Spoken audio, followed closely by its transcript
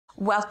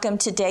Welcome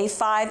to day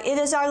 5. It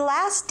is our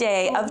last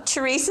day of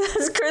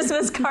Teresa's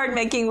Christmas card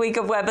making week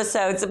of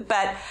Webisodes,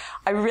 but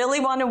I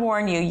really want to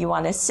warn you, you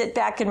want to sit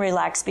back and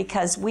relax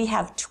because we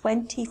have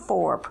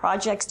 24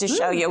 projects to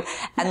show you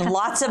and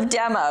lots of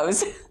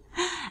demos.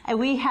 And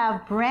we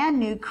have brand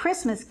new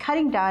Christmas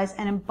cutting dies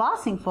and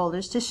embossing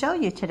folders to show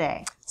you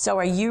today. So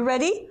are you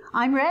ready?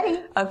 I'm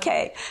ready.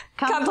 Okay,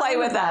 come play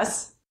with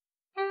us.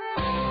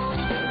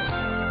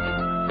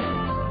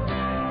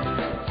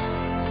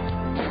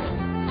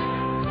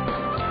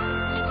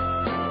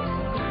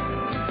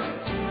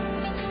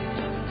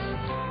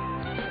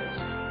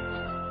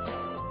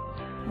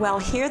 Well,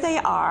 here they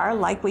are.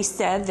 Like we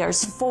said,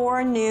 there's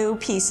 4 new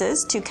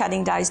pieces, 2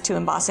 cutting dies, 2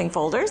 embossing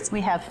folders. We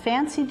have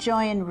Fancy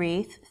Joy and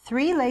Wreath,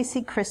 3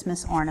 lacy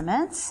Christmas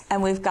ornaments.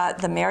 And we've got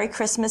the Merry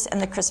Christmas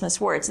and the Christmas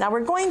words. Now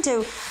we're going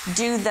to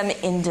do them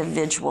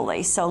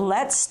individually. So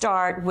let's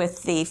start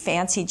with the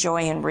Fancy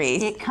Joy and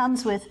Wreath. It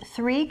comes with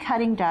 3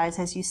 cutting dies,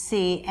 as you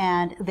see,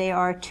 and they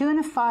are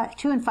 2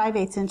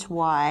 5/8 inch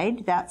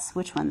wide. That's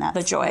which one? That's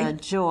the Joy. The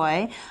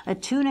Joy. A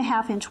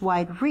 2.5 inch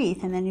wide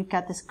wreath, and then you've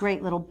got this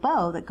great little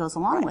bow that goes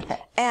along with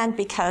it. And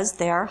because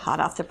they're hot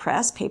off the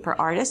press, paper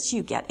artists,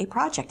 you get a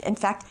project. In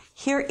fact,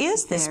 here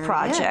is this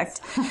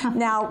project.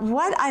 Now,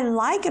 what I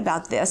like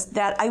about this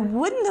that I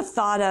wouldn't have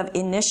thought of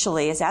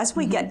initially is as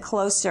we get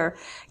closer,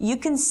 you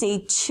can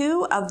see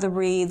 2 of the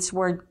wreaths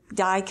were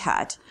die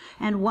cut.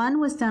 And one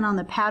was done on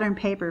the pattern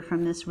paper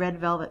from this red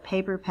velvet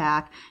paper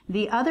pack.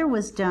 The other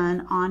was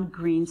done on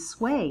green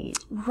suede.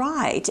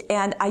 Right.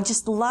 And I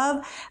just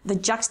love the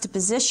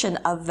juxtaposition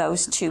of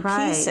those 2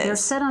 pieces. They're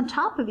set on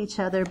top of each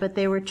other, but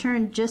they were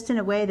turned just in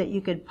a way that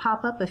you could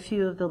pop up a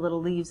few of the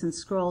little leaves and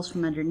scrolls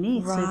from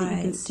underneath so that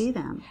you can see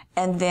them.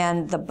 And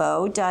then the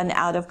bow done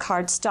out of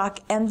cardstock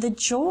and the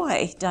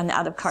Joy done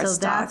out of cardstock.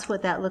 So that's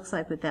what that looks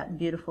like with that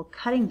beautiful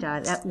cutting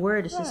die. That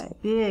word is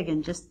just big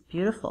and just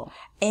beautiful.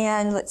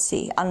 And let's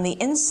see, on the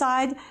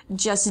inside,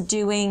 just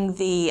doing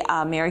the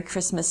Merry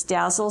Christmas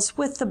dazzles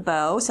with the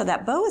bow. So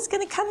that bow is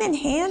going to come in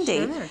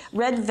handy. Sure.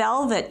 Red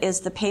velvet is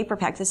the paper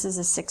pack. This is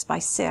a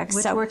 6x6.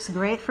 Which works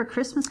great for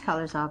Christmas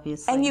colors,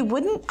 obviously. And you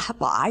wouldn't,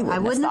 well, I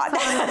wouldn't have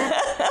thought of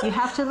it. You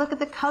have to look at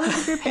the colors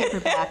of your paper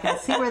pack and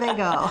see where they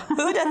go.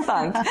 Who'd have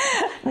thunk?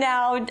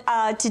 Now,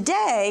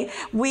 today,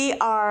 we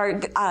are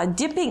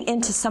dipping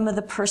into some of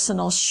the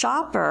personal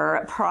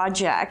shopper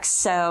projects.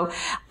 So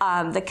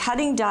the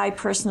cutting die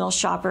personal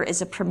shopper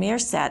is a premier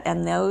set,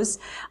 and those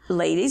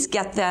ladies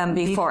get them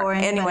before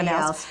anyone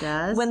else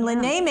does. When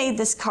Lene made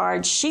this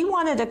card, she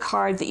wanted a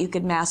card that you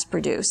could mass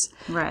produce.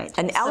 Right.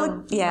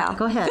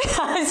 Go ahead.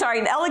 I'm sorry,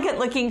 an elegant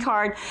looking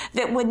card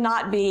that would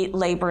not be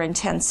labor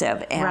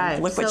intensive.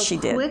 And look what she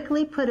did.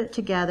 Quickly put it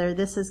together.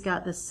 This has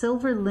got the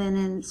silver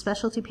linen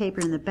specialty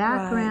paper in the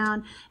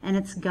background, and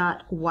it's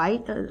got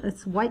white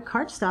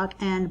cardstock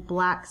and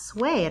black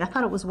suede. I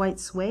thought it was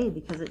white suede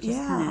because it just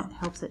kind of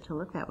helps it to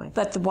look that way.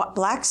 But the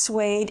black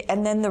suede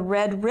and then the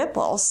red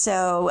ripple.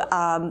 So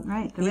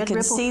you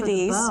can see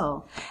these.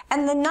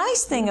 And the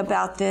nice thing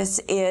about this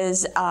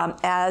is,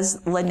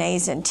 as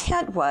Lene's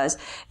intent was,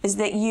 is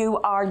that you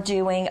are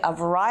doing a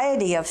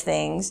variety of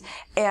things,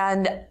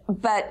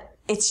 but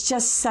it's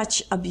just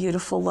such a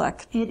beautiful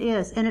look. It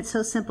is, and it's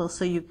so simple.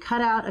 So you've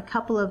cut out a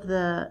couple of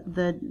the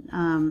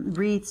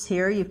wreaths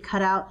here. You've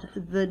cut out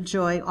the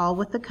Joy, all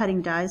with the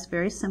cutting dies,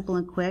 very simple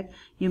and quick.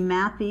 You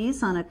mat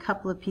these on a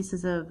couple of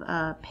pieces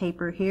of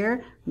paper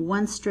here.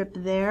 1 strip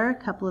there, a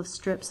couple of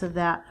strips of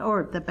that,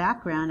 or the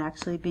background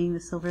actually being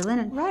the silver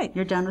linen. Right.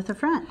 You're done with the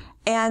front.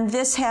 And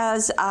this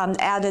has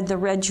added the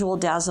red jewel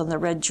dazzle and the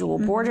red jewel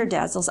border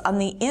dazzles. On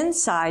the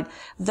inside,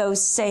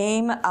 those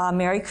same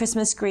Merry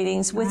Christmas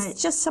greetings with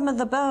just some of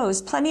the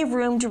bows. Plenty of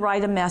room to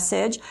write a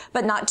message,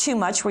 but not too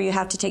much where you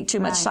have to take too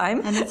much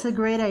time. And it's a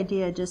great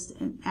idea, just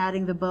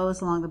adding the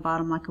bows along the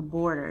bottom like a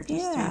border.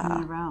 Just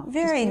turning around.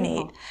 Very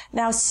neat.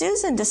 Now,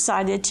 Susan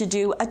decided to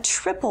do a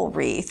triple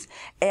wreath,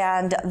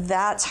 and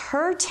that's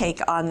her take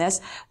on this,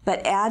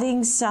 but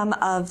adding some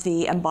of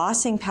the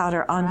embossing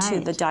powder onto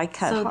the die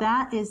cut. So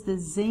that is the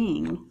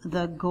zing,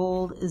 the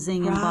gold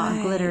zing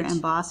glitter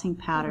embossing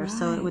powder.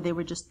 So they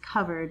were just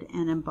covered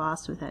and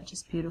embossed with that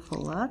just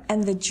beautiful look.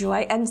 And the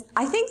Joy, and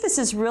I think this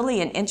is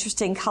really an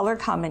interesting color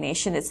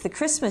combination. It's the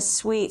Christmas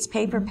Sweets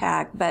paper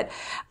pack, but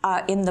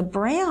in the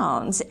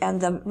browns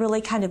and the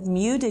really kind of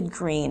muted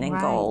green and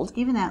gold.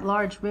 Even that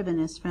large ribbon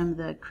is from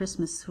the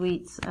Christmas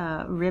Sweets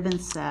ribbon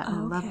set. I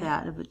love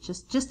that.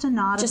 Just a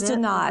knot of it, with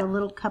a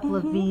little couple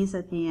of V's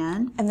at the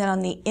end. And then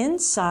on the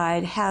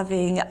inside,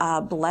 having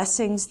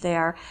blessings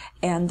there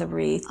and the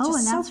wreath. Oh, just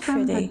and that's so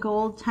from pretty. the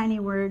gold tiny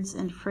words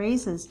and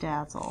phrases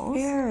dazzles.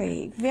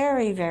 Very,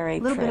 very, very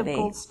pretty. A little bit of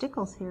gold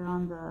stickles here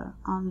on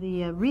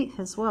the wreath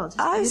as well. Just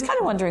I was kind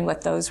of wondering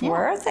what those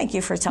were. Thank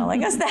you for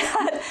telling us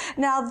that.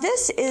 Now,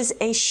 this is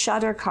a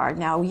shutter card.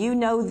 Now, you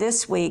know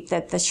this week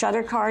that the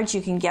shutter cards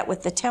you can get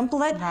with the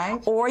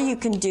template, or you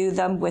can do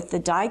them with the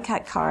die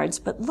cut cards.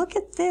 But look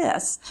at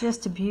this.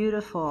 Just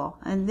beautiful.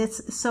 And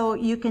so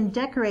you can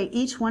decorate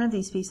each one of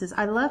these pieces.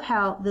 I love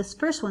how this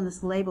first one,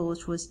 this label,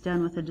 which was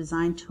done with the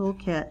design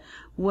toolkit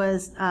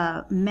was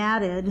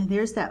matted.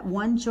 There's that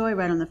one joy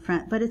right on the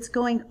front, but it's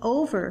going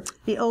over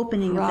the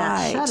opening of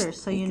that shutter,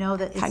 so you know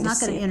that it's not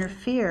going to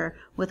interfere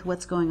with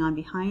what's going on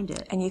behind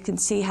it. And you can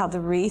see how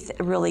the wreath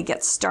really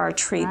gets star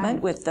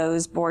treatment with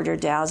those border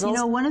dazzles. You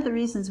know, one of the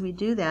reasons we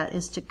do that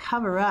is to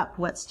cover up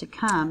what's to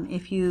come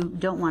if you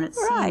don't want it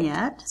seen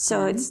yet.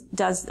 So it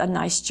does a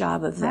nice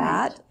job of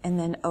that, and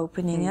then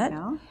opening it.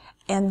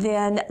 And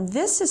then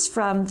this is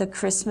from the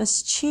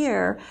Christmas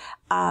Cheer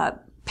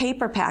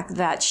paper pack,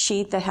 that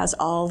sheet that has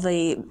all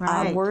the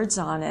words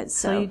on it.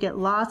 So you get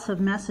lots of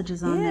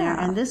messages on there.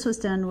 And this was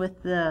done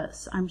with the,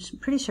 I'm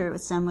pretty sure it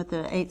was done with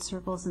the 8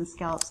 circles and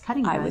scallops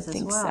cutting dies I would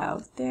think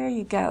so. There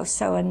you go.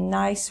 So a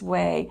nice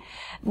way.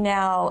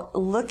 Now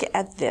look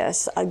at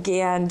this.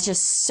 Again,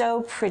 just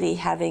so pretty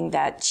having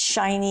that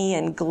shiny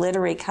and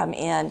glittery come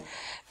in.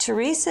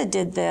 Teresa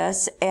did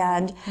this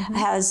and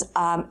has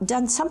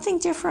done something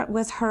different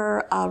with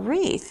her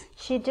wreath.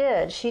 She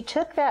did. She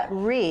took that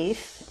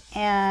wreath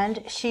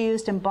and she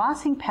used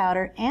embossing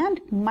powder and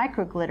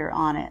micro glitter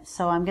on it.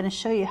 So I'm going to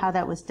show you how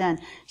that was done.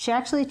 She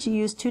actually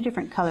used 2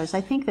 different colors. I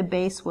think the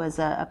base was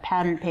a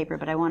pattern paper,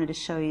 but I wanted to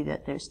show you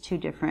that there's 2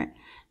 different.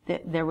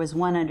 There was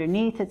one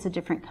underneath, it's a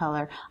different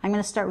color. I'm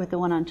going to start with the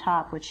one on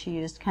top, which she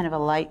used kind of a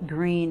light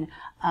green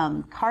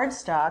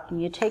cardstock.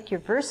 And you take your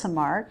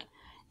Versamark.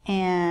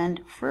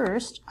 And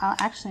first,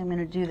 actually I'm going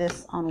to do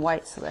this on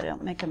white so that I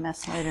don't make a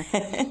mess later.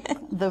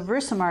 The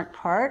Versamark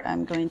part,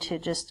 I'm going to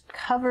just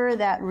cover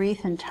that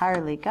wreath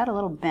entirely. Got a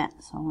little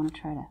bent, so I want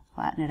to try to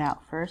flatten it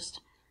out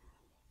first.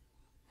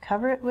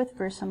 Cover it with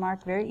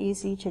Versamark, very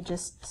easy to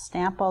just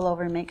stamp all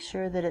over and make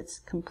sure that it's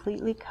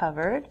completely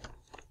covered.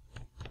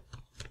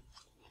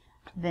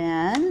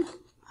 Then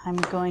I'm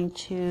going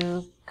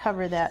to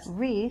cover that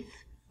wreath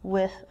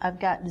with, I've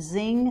got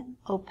Zing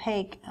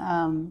Opaque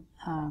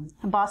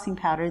embossing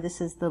powder.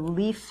 This is the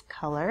leaf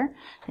color.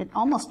 It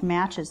almost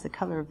matches the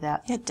color of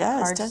that. It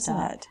does, doesn't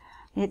it?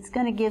 It's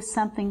going to give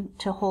something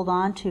to hold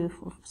on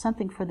to,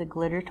 something for the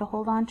glitter to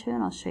hold on to,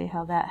 and I'll show you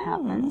how that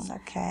happens.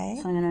 Okay.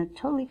 So I'm going to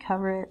totally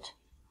cover it.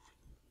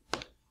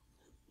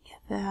 Get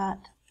that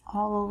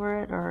all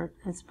over it, or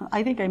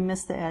I think I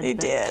missed the edge. You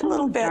did, a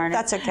little bit.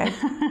 That's okay.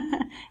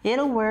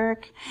 It'll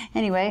work.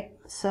 Anyway,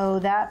 so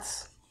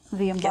that's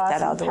the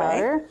embossing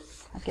powder.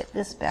 I'll get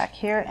this back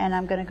here, and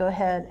I'm going to go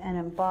ahead and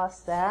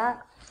emboss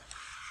that.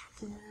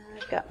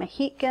 I've got my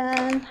heat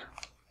gun,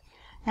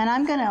 and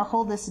I'm going to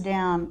hold this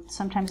down.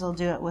 Sometimes I'll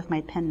do it with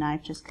my pen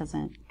knife just because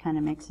it kind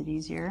of makes it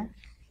easier.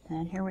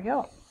 And here we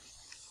go.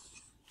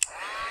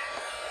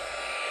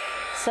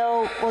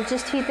 So we'll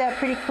just heat that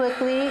pretty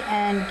quickly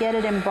and get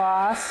it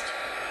embossed.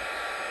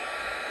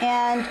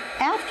 And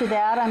after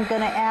that, I'm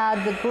going to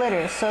add the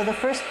glitter. So the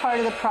first part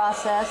of the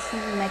process,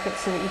 let me make it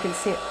so that you can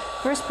see it.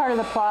 First part of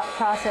the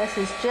process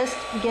is just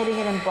getting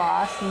it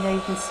embossed. You know,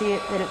 you can see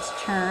it that it's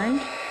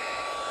turned.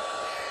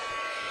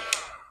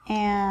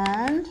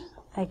 And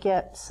I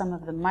get some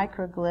of the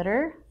micro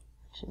glitter,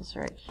 which is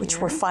right here. Which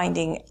we're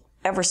finding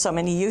ever so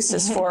many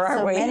uses for,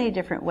 aren't we? So many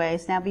different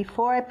ways. Now,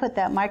 before I put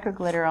that micro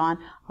glitter on,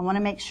 I want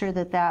to make sure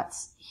that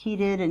that's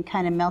heated and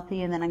kind of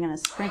melty, and then I'm going to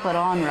sprinkle it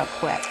on real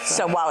quick.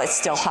 So while it's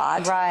still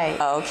hot? Right.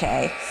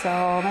 Okay.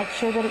 So make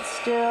sure that it's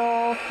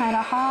still kind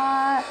of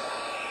hot.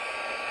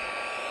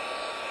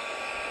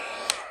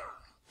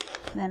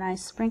 Then I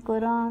sprinkle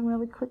it on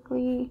really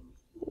quickly.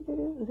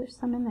 There's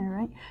some in there,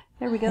 right?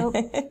 There we go.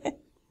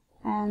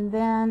 And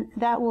then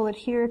that will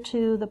adhere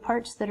to the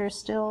parts that are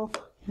still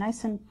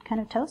nice and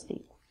kind of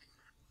toasty.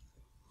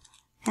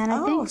 And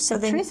I think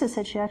Teresa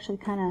said she actually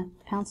kind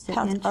of pounced it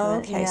into it.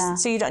 Okay,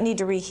 so you don't need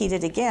to reheat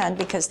it again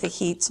because the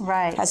heat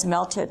has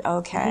melted.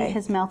 Okay. The heat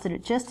has melted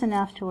it just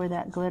enough to where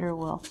that glitter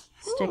will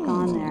stick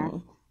on there.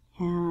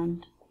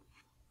 And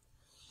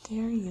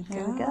there you go.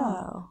 There we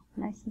go.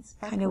 Nice and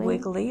sparkly. Kind of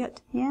wiggly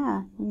it.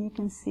 Yeah, and you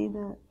can see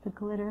the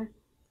glitter.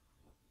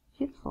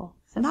 Beautiful.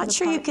 I'm not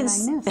sure you can.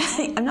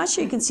 I'm not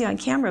sure you can see on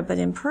camera, but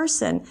in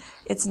person,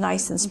 it's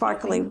nice and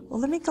sparkly. Well,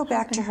 let me go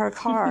back to her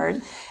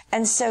card,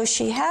 and so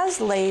she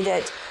has laid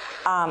it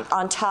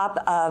on top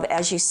of,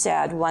 as you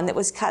said, one that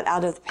was cut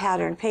out of the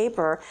pattern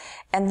paper,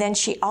 and then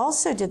she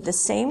also did the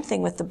same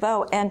thing with the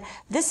bow. And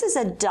this is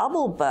a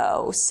double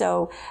bow,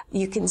 so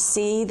you can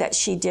see that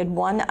she did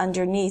one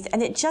underneath,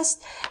 and it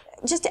just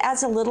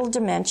adds a little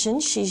dimension.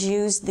 She's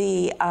used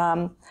the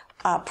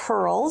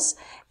pearls.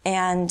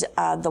 And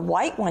the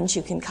white ones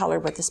you can color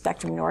with the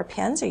Spectrum Noir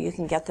pens, or you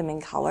can get them in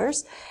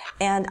colors.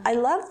 And I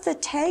love the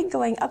tag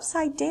going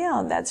upside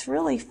down. That's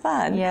really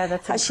fun. Yeah,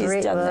 that's a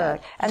great look.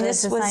 That. And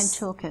this was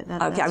design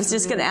toolkit. Okay, I was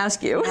just going to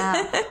ask you.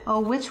 Yeah. Oh,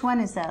 which one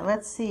is that?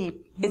 Let's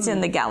see. It's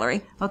in the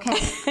gallery. Okay,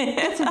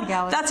 it's in the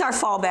gallery. That's our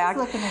fallback.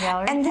 Let's look in the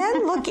gallery. And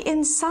then look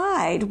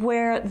inside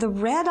where the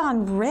red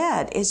on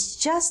red is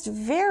just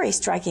very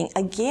striking.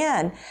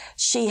 Again,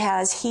 she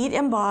has heat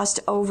embossed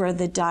over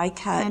the die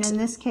cut. And in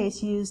this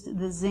case, used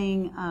the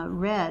Zing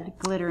red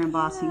glitter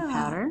embossing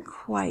powder.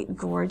 Quite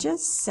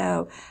gorgeous.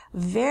 So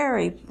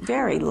very,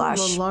 very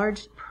lush. A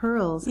large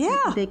pearls.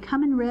 Yeah. They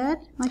come in red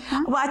like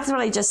that? Well, that's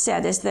what I just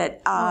said, is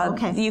that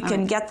you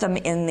can get them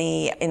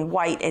in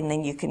white, and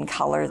then you can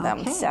color them.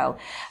 Okay. So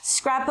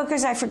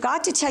scrapbookers, I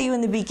forgot to tell you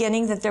in the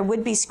beginning that there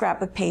would be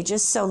scrapbook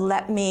pages, so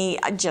let me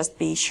just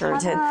be sure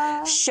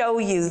to show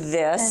you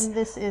this. And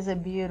this is a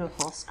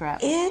beautiful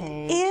scrapbook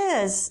page. It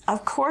is.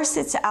 Of course,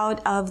 it's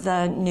out of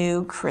the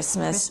new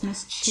Christmas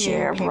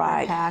cheer paper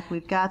right. pack.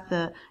 We've got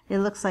it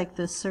looks like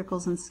the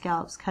circles and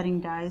scallops cutting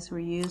dies were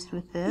used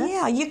with this.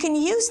 Yeah, you can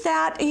use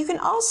that. You can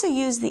also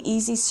use the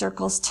Easy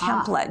Circles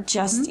template.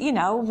 Just,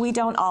 we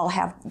don't all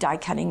have die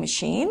cutting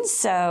machines,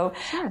 so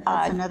sure,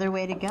 that's another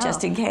way to go.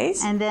 Just in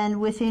case. And then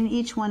within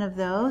each one of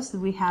those,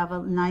 we have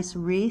a nice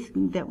wreath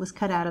that was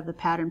cut out of the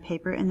pattern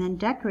paper and then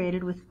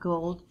decorated with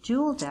gold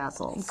jewel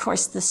dazzles. Of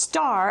course, the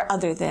star,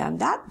 other than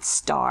that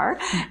star,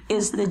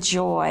 is the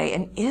joy.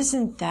 And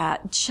isn't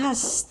that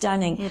just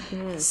stunning? It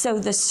is. So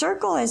the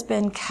circle has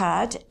been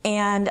cut,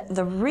 and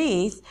the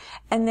wreath,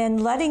 and then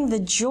letting the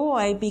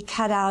joy be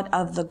cut out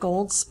of the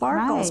gold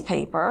sparkles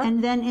paper.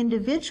 And then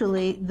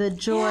individually, the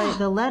joy,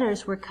 the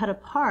letters were cut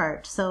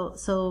apart.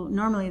 So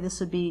normally this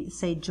would be,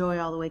 say, joy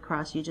all the way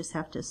across. You just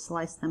have to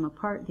slice them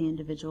apart, the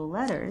individual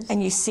letters.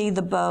 And you see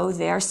the bow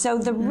there. So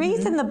the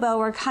wreath and the bow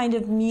are kind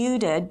of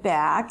muted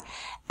back,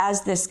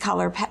 as this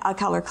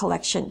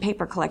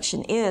paper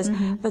collection is,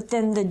 but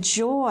then the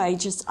joy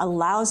just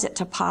allows it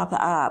to pop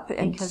up.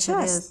 And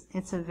because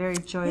it's a very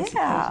joyous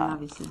occasion,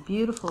 obviously.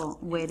 Beautiful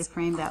way to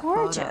frame that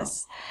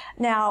gorgeous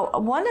photo. Now,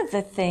 one of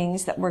the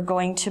things that we're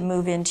going to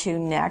move into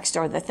next,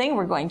 or the thing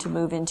we're going to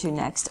move into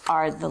next,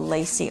 are the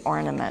lacy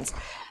ornaments.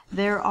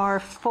 There are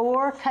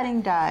 4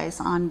 cutting dies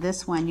on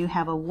this one. You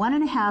have a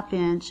 1.5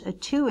 inch, a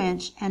 2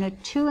 inch, and a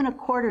 2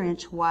 1/4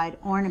 inch wide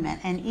ornament.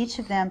 And each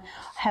of them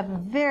have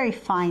very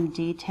fine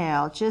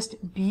detail,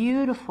 just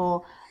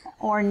beautiful,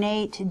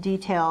 ornate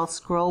detail,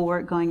 scroll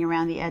work going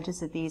around the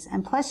edges of these.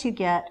 And plus you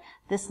get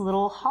this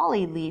little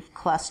holly leaf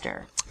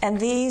cluster. And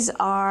these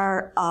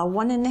are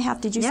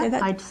 1.5, did you say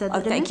that? I said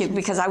the thank you,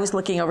 because I was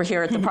looking over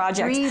here at the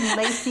project. 3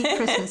 lacy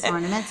Christmas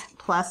ornaments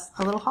plus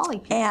a little holly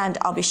piece. And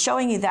I'll be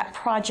showing you that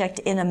project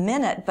in a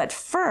minute. But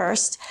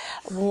first,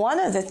 one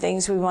of the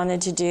things we wanted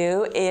to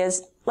do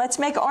is let's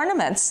make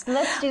ornaments.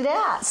 Let's do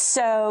that.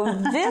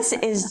 So this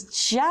is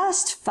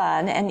just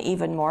fun, and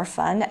even more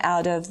fun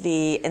out of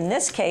in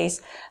this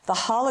case, the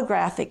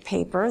holographic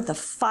paper, the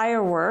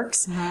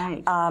fireworks.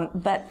 Right.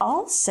 But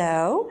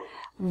also,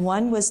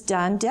 one was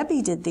done,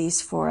 Debbie did these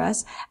for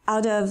us,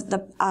 out of the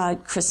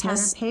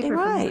Christmas paper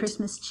from the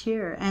Christmas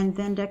cheer, and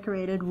then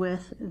decorated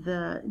with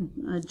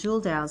the jewel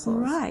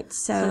dazzles. Right.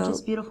 So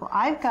just beautiful.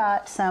 I've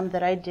got some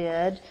that I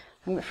did.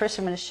 First,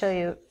 I'm going to show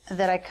you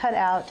that I cut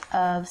out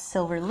of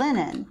silver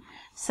linen.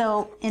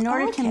 So in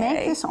order to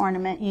make this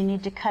ornament, you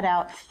need to cut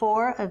out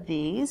 4 of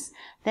these.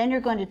 Then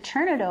you're going to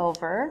turn it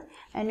over,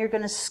 and you're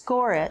going to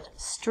score it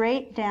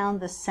straight down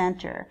the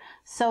center.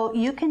 So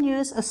you can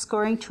use a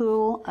scoring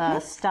tool,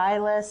 a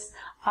stylus.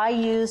 I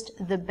used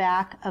the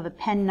back of a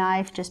pen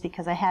knife just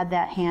because I had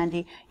that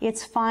handy.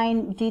 It's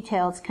fine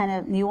detail. It's kind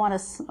of, you want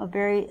a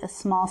very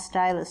small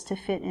stylus to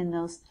fit in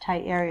those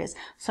tight areas.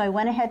 So I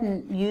went ahead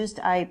and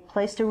I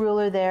placed a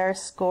ruler there,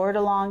 scored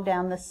along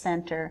down the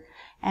center,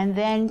 and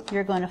then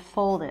you're going to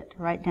fold it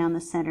right down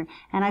the center.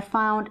 And I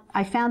found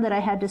that I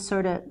had to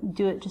sort of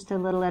do it just a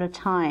little at a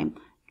time,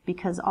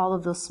 because all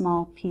of those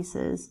small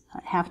pieces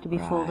have to be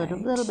folded a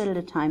little bit at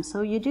a time.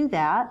 So you do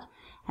that,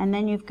 and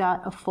then you've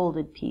got a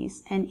folded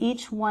piece. And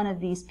each one of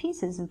these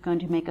pieces is going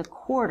to make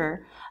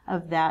 1/4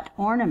 of that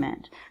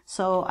ornament.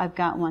 So I've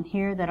got one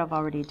here that I've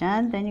already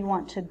done. Then you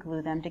want to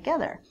glue them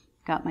together.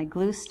 Got my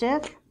glue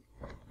stick,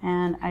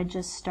 and I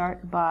just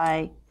start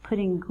by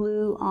putting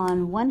glue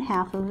on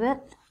 1/2 of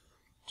it,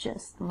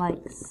 just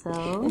like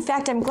so. In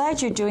fact, I'm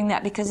glad you're doing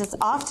that, because it's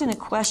often a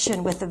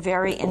question with a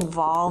very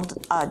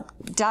involved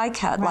die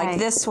cut like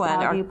this one.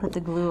 How do you put the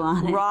glue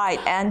on it? Right,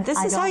 and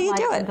this is how you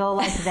do it. I don't like to go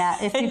like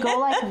that. If you go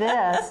like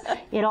this,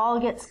 it all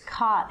gets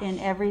caught in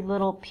every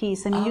little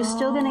piece. I mean, you're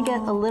still going to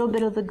get a little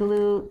bit of the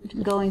glue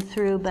going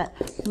through, but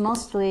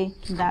mostly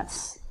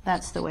that's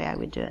the way I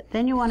would do it.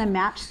 Then you want to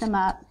match them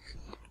up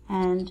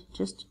and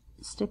just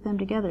stick them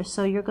together.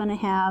 So you're going to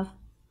have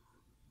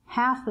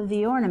half of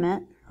the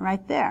ornament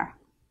right there.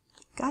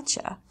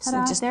 Gotcha. So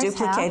just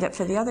duplicate it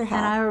for the other half.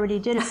 And I already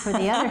did it for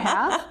the other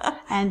half.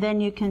 And then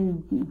you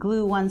can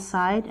glue one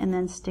side and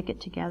then stick it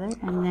together,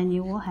 and then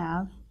you will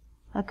have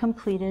a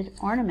completed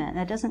ornament.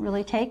 It doesn't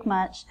really take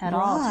much at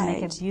all to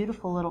make a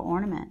beautiful little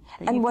ornament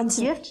that you can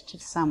gift to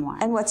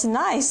someone. And what's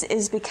nice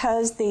is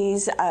because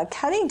these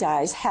cutting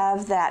dies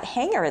have that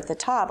hanger at the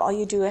top, all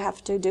you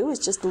have to do is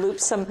just loop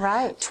some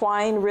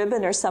twine,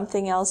 ribbon, or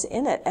something else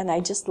in it. And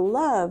I just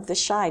love the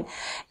shine.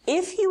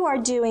 If you are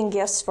doing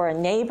gifts for a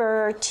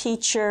neighbor,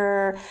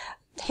 teacher,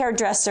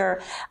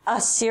 hairdresser, a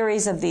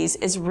series of these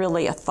is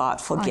really a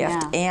thoughtful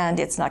gift, and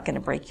it's not going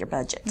to break your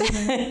budget.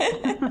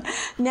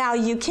 Now,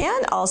 you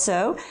can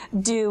also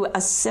do a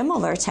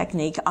similar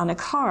technique on a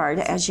card,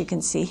 as you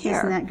can see here.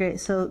 Isn't that great?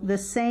 So the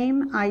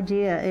same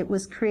idea, it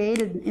was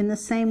created in the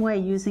same way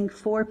using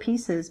 4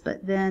 pieces,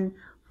 but then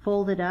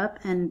folded up,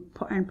 and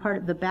part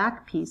of the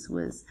back piece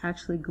was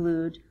actually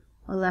glued,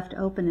 or left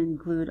open and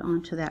glued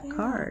onto that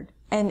card.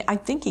 And I'm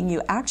thinking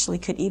you actually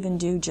could even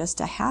do just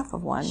a half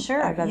of one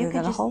rather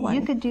than a whole one.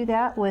 You could do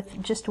that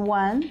with just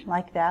one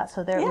like that,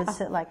 so there it would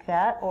sit like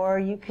that, or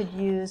you could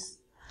use,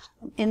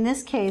 in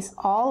this case,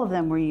 all of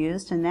them were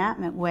used in that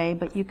way,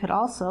 but you could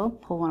also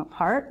pull one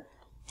apart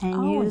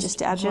and use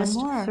just add one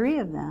more. 3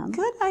 of them.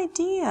 Good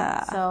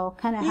idea. So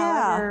kind of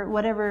however,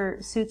 whatever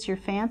suits your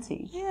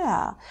fancy.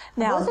 Yeah.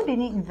 Now, those would be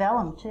neat in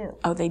vellum too.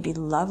 Oh, they'd be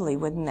lovely,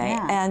 wouldn't they?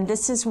 Yeah. And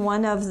this is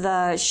one of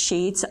the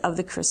sheets of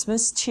the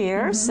Christmas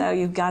cheer. So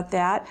you've got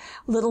that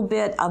little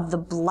bit of the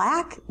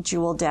black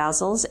jewel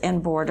dazzles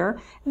and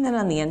border, and then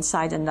on the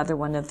inside another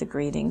one of the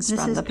greetings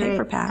from the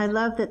paper pack. I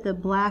love that the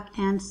black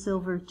and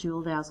silver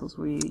jewel dazzles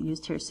were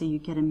used here, so you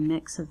get a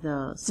mix of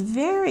those. It's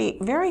very,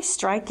 very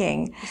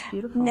striking. It's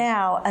beautiful.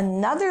 Now,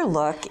 another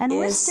look and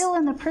we're still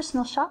in the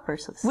personal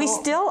shoppers. So we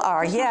still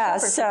are, yeah.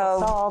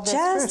 So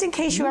just in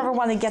case you ever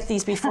want to get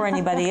these before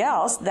anybody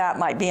else, that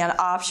might be an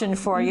option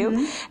for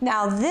you.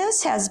 Now,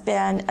 this has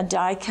been a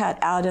die cut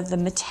out of the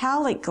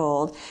metallic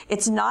gold.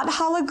 It's not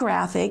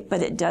holographic,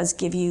 but it does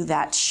give you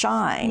that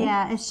shine.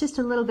 Yeah, it's just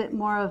a little bit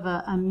more of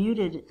a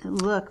muted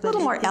look. A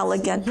little more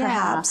elegant,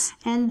 perhaps.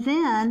 And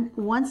then,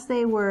 once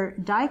they were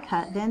die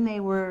cut, then they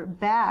were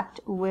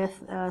backed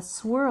with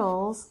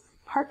swirls.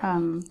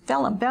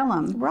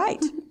 Vellum.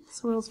 Right.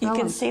 Swirls vellum.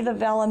 You can see the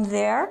vellum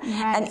there.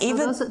 Right. And so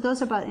even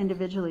those are bought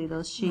individually,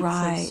 those sheets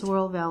of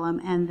swirl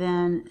vellum, and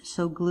then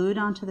glued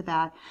onto the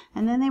back.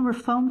 And then they were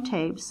foam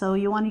taped, so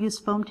you want to use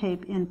foam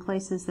tape in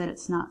places that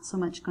it's not so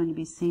much going to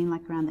be seen,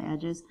 like around the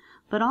edges.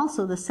 But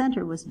also the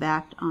center was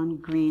backed on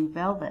green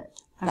velvet.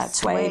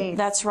 That's right.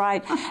 That's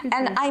right.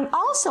 And I'm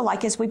also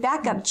like, as we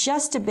back up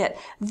just a bit,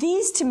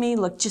 these to me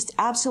look just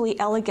absolutely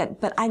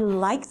elegant, but I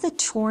like the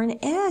torn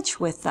edge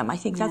with them. I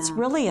think that's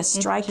really a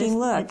striking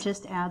look. It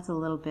just adds a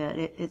little bit.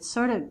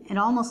 It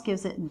almost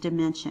gives it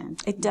dimension.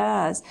 It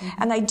does.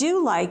 And I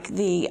do like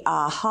the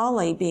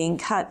holly being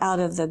cut out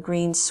of the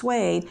green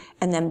suede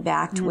and then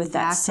backed with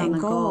that same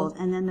gold.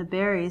 And then the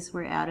berries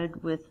were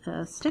added with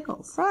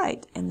stickles.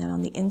 Right. And then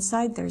on the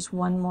inside, there's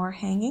one more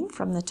hanging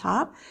from the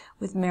top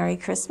with Merry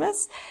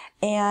Christmas.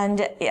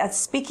 And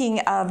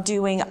speaking of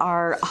doing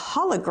our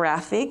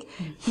holographic,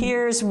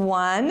 here's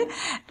one.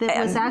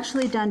 That was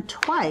actually done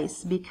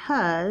twice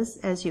because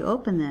as you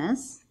open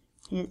this,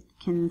 it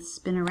can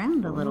spin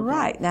around a little bit.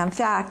 Right. Now, in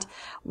fact,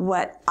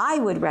 what I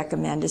would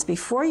recommend is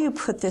before you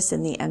put this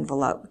in the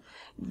envelope,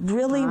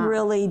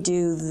 really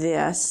do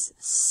this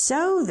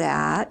so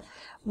that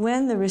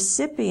when the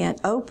recipient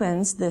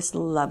opens this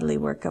lovely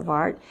work of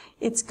art,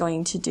 it's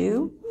going to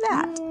do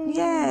that.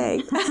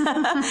 Yay!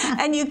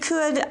 And you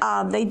could,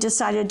 they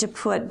decided to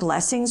put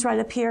blessings right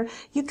up here.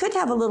 You could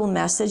have a little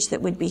message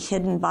that would be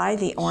hidden by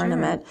the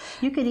ornament.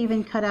 Sure. You could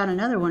even cut out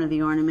another one of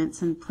the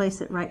ornaments and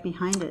place it right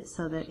behind it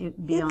so that it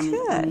would be on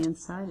the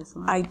inside as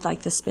well. I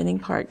like the spinning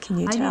part, can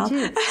you tell? I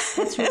do too.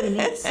 That's really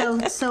neat.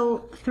 So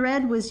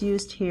thread was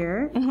used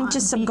here.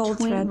 Just some gold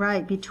thread.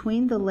 Right,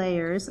 between the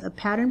layers. A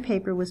pattern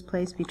paper was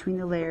placed between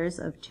the layers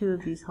of 2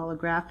 of these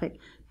holographic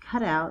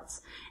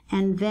cutouts,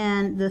 and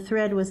then the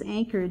thread was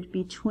anchored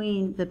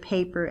between the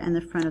paper and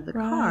the front of the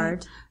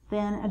card.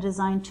 Then a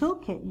design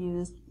toolkit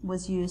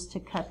was used to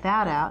cut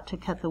that out, to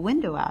cut the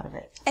window out of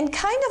it. And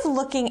kind of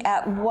looking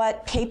at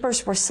what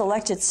papers were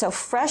selected. So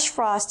Fresh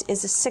Frost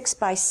is a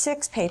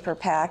 6x6 paper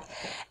pack,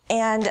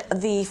 and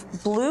the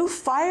blue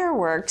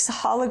fireworks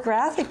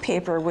holographic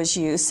paper was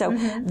used. So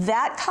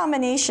that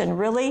combination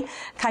really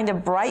kind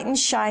of bright and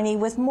shiny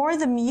with more of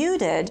the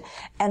muted,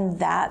 and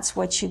that's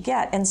what you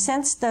get. And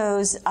since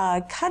those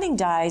cutting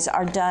dies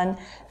are done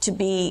to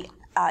be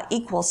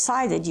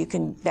equal-sided, you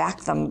can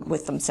back them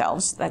with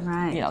themselves. That,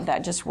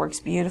 that just works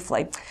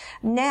beautifully.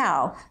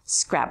 Now,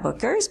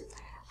 scrapbookers,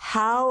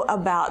 how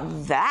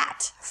about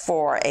that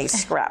for a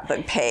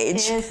scrapbook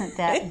page? Isn't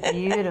that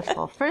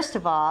beautiful? First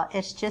of all,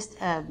 it's just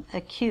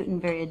a cute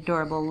and very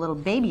adorable little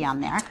baby on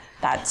there.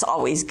 That's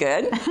always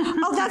good.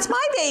 Oh, that's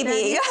my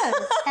baby.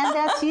 And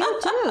that's you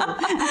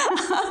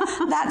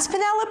too. That's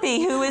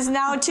Penelope, who is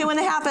now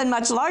 2.5 and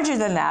much larger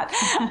than that.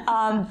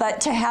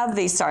 But to have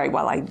these, sorry,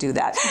 while I do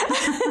that.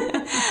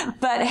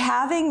 But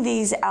having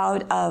these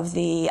out of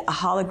the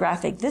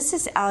holographic, this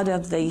is out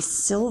of the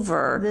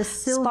silver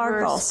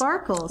sparkles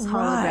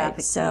holographic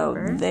paper. So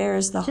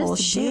there's the whole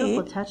sheet. Just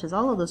beautiful touches.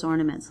 All of those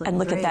ornaments look And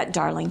look great. at that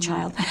darling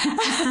child.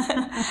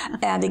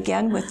 And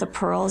again, with the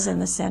pearls in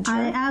the center.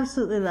 I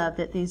absolutely love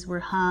that these were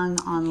hung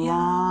on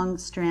long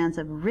strands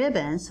of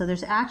ribbon. So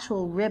there's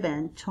actual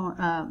ribbon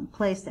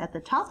placed at the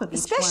top of each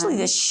one. Especially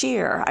the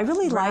sheer. I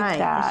really like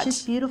that. It's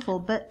just beautiful.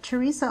 But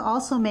Teresa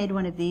also made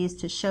one of these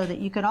to show that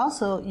you could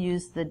also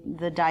use the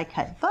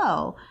die-cut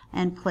bow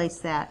and place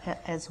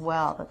that as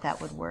well,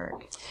 that would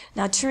work.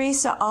 Now,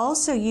 Teresa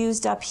also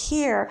used up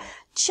here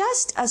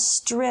just a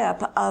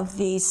strip of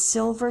the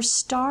Silver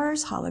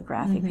Stars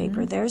holographic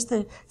paper. There's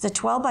the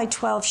 12 by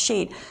 12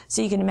 sheet,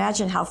 so you can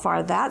imagine how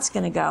far that's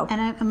going to go.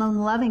 And I'm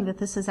loving that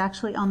this is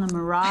actually on the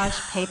Mirage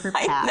paper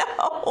pack. I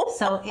know.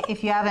 So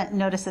if you haven't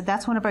noticed it,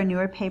 that's one of our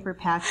newer paper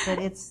packs, but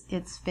it's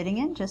fitting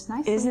in just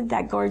nicely. Isn't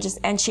that gorgeous?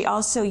 And she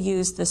also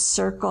used the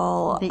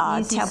circle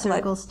Easy template.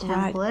 Circles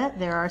template. Right.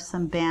 There are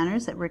some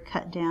banners that were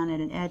cut down at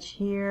an edge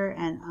here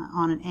and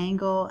on an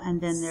angle,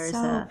 and then there's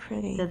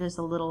there's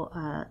a little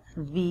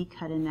V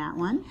cut in that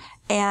one.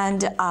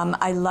 And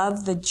I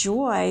love the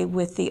joy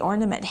with the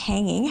ornament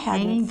hanging.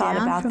 Hadn't thought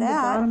about from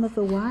that. The bottom of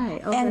the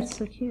Y. Oh, and that's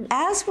so cute.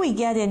 As we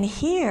get in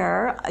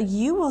here,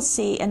 you will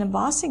see an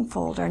embossing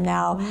folder.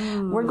 Now,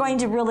 we're going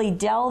to really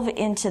delve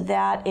into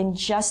that in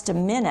just a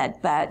minute,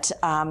 but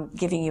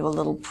giving you a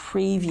little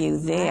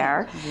preview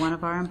there. Right. One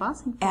of our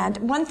embossing folders.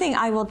 And one thing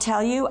I will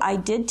tell you, I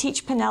did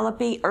teach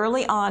Penelope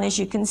early on, as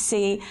you can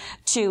see,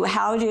 to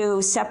how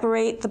to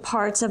separate the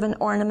parts of an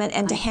ornament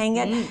and to hang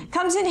it.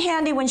 Comes in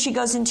handy when she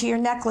goes into your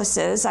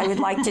necklaces, I would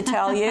like to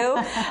tell you.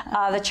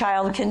 The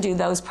child can do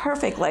those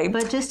perfectly.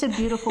 But just a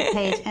beautiful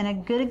page and a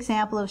good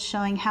example of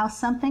showing how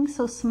something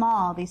so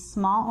small, these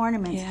small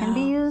ornaments, can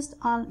be used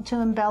to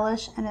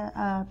embellish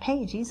a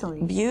page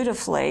easily.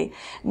 Beautifully.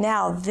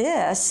 Now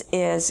this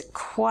is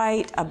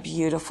quite a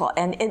beautiful,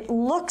 and it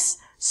looks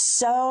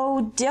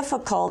so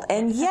difficult,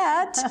 and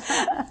yet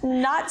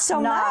not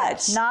so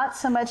much. Not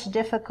so much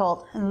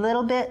difficult, a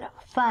little bit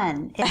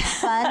fun. It's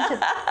fun to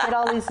get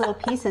all these little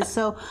pieces.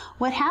 So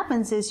what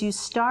happens is you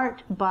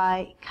start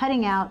by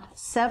cutting out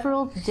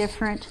several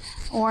different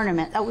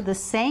ornaments, the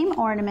same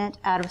ornament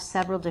out of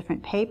several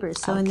different papers.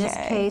 So in this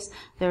case,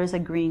 there is a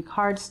green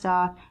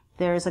cardstock,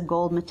 there is a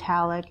gold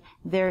metallic,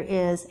 there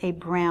is a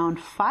brown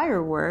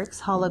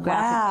fireworks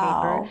holographic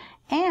paper,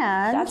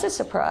 and that's a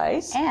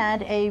surprise.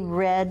 And a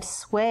red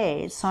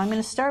suede. So I'm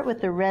going to start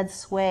with the red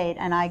suede,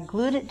 and I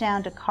glued it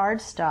down to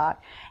cardstock.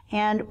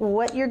 And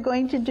what you're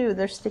going to do,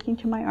 they're sticking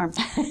to my arm,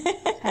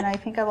 and I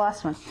think I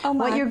lost one. Oh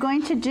my. What you're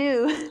going to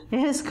do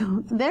is,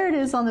 there it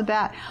is on the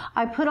back.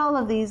 I put all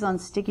of these on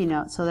sticky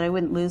notes so that I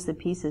wouldn't lose the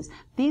pieces.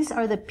 These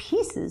are the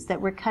pieces that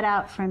were cut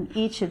out from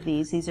each of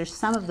these. These are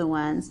some of the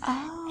ones.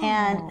 Oh.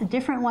 And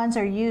different ones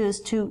are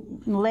used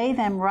to lay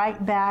them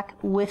right back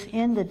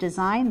within the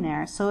design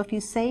there. So if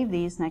you save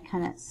these, and I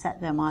kind of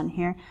set them on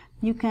here,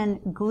 you can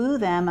glue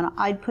them, and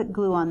I'd put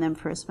glue on them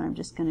first, but I'm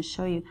just going to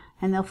show you,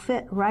 and they'll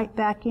fit right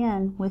back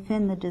in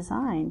within the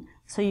design.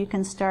 So you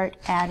can start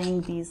adding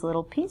these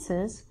little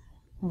pieces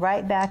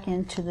right back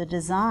into the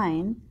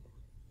design,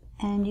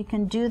 and you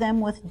can do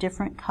them with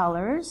different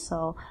colors.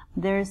 So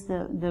there's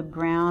the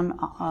brown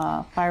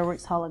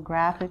fireworks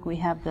holographic. We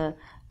have the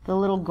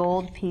little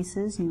gold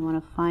pieces, and you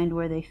want to find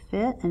where they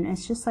fit, and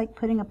it's just like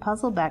putting a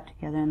puzzle back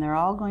together, and they're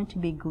all going to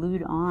be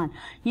glued on.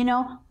 You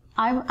know,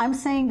 I'm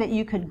saying that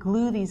you could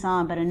glue these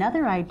on, but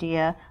another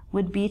idea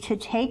would be to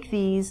take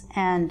these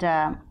and,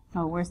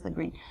 oh, where's the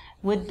green?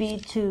 Would be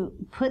to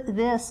put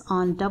this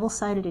on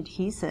double-sided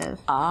adhesive,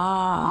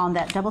 on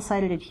that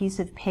double-sided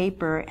adhesive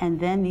paper,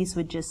 and then these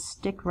would just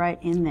stick right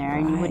in there,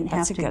 and you wouldn't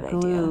have to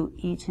glue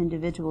each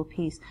individual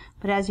piece.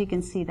 But as you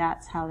can see,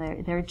 that's how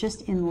they're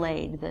just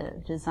inlaid.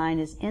 The design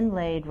is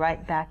inlaid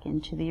right back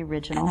into the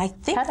original. And I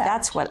think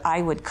that's what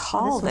I would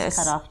call this. This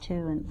was cut off too,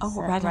 and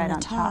set right on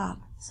top,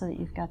 so that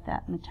you've got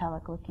that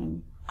metallic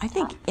looking. I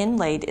think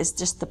inlaid is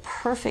just the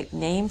perfect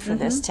name for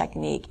this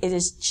technique. It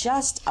is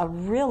just a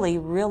really,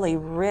 really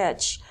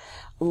rich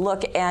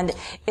look, and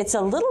it's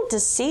a little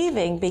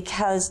deceiving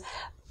because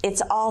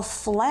it's all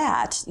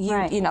flat.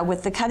 You know,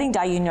 with the cutting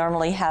die, you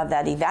normally have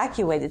that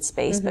evacuated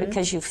space, but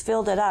because you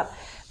filled it up.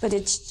 But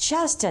it's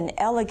just an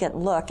elegant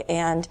look,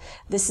 and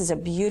this is a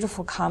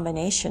beautiful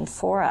combination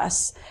for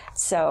us.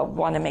 So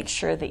want to make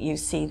sure that you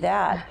see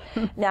that.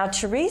 Now,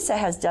 Teresa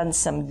has done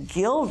some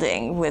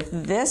gilding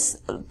with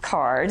this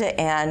card,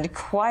 and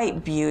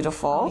quite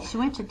beautiful. Oh, she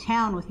went to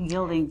town with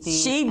gilding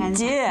these. She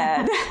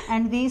did.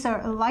 And these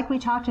are, like we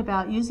talked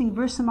about, using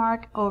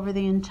Versamark over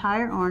the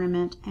entire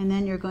ornament, and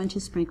then you're going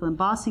to sprinkle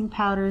embossing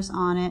powders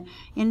on it.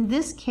 In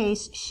this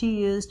case,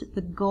 she used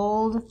the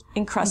gold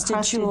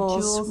encrusted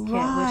jewels kit,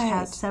 which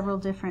has several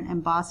different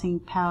embossing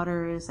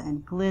powders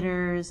and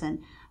glitters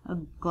and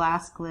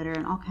glass glitter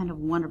and all kind of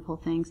wonderful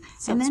things.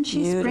 So and then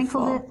she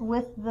sprinkled it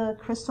with the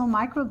crystal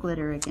micro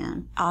glitter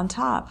again. On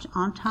top.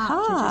 On top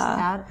to just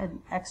add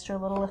an extra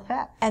little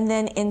effect. And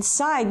then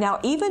inside, now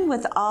even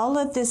with all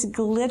of this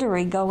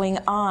glittery going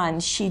on,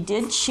 she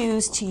did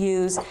choose to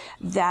use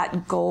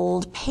that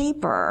gold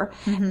paper.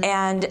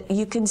 And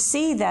you can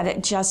see that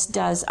it just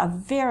does a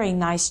very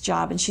nice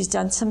job. And she's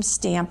done some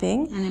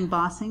stamping. And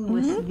embossing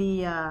with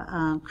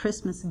the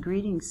Christmas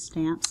greetings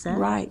stamp set.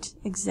 Right,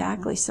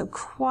 exactly. So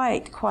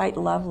quite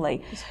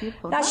lovely. It's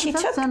beautiful. Now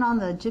that's done on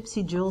the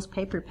Gypsy Jewels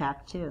paper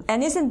pack too.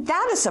 And isn't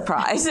that a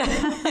surprise?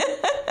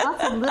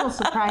 Lots of little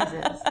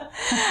surprises.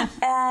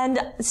 And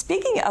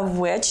speaking of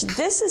which,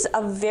 this is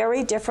a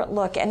very different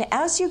look. And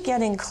as you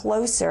get in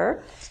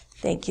closer,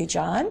 thank you,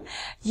 John,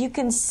 you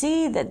can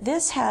see that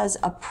this has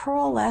a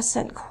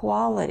pearlescent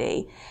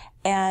quality.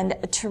 And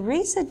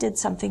Teresa did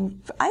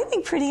something, I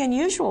think, pretty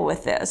unusual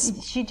with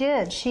this. She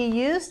did. She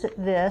used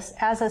this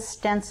as a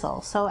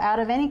stencil. So out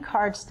of any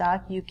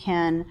cardstock, you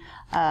can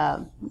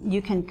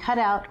cut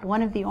out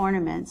one of the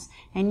ornaments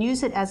and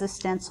use it as a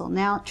stencil.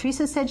 Now,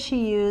 Teresa said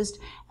she used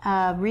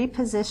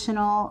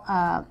repositional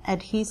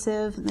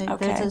adhesive.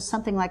 Okay. There's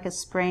something like a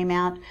spray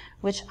mount,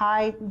 which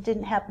I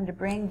didn't happen to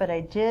bring, but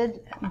I did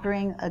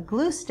bring a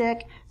glue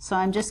stick. So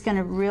I'm just going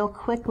to real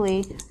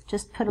quickly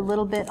just put a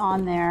little bit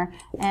on there.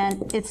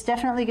 And it's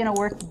definitely going to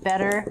work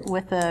better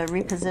with a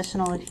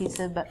repositional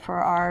adhesive, but for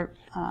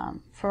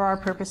our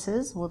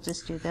purposes, we'll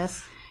just do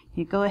this.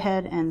 You go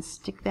ahead and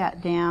stick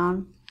that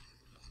down.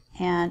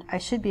 And I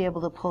should be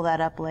able to pull that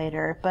up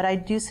later, but I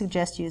do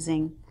suggest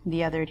using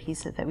the other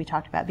adhesive that we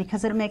talked about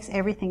because it makes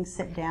everything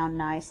sit down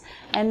nice.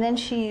 And then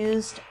she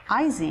used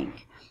eye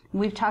zinc.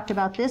 We've talked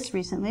about this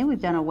recently.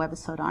 We've done a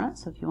webisode on it,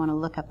 so if you want to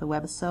look up the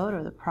webisode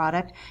or the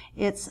product,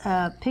 it's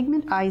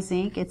pigment eye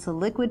zinc. It's a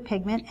liquid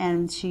pigment,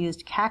 and she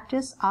used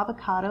cactus,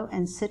 avocado,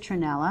 and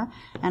citronella.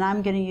 And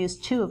I'm going to use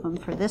 2 of them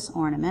for this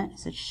ornament.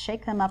 So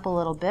shake them up a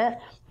little bit.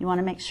 You want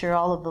to make sure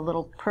all of the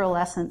little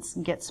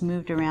pearlescence gets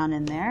moved around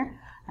in there.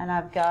 And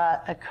I've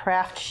got a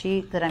craft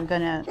sheet that I'm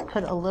going to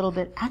put a little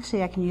bit,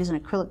 actually I can use an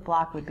acrylic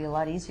block, would be a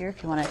lot easier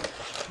if you want to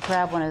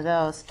grab one of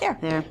those. Here.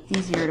 They're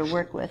easier to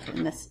work with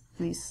in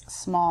these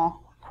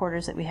small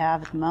quarters that we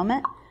have at the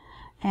moment.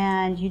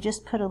 And you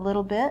just put a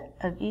little bit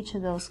of each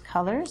of those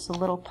colors, a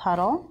little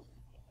puddle.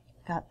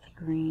 Got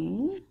the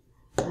green,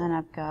 and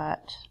I've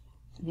got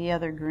the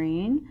other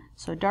green.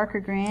 So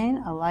darker green,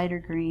 a lighter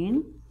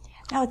green.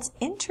 Now it's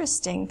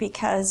interesting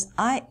because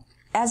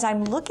as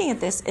I'm looking at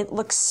this, it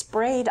looks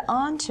sprayed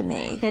onto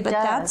me. It does.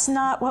 That's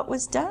not what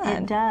was done.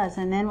 It does.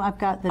 And then I've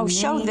got the mini...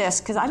 show this,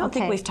 because I don't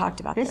think we've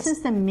talked about this. This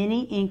is the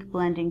mini ink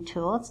blending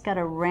tool. It's got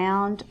a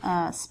round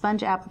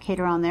sponge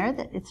applicator on there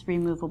that it's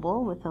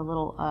removable with a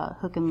little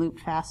hook and loop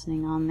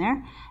fastening on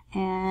there.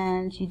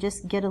 And you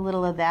just get a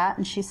little of that.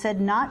 And she said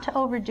not to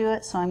overdo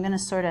it, so I'm going to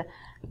sort of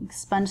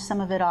sponge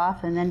some of it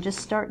off and then just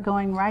start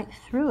going right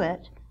through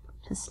it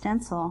to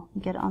stencil.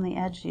 Get it on the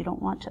edge. You don't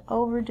want to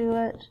overdo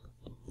it.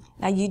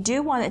 Now you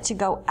do want it to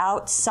go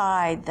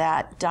outside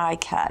that die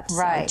cut.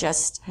 Right. So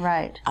just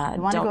right.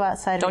 You want to go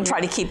outside. Don't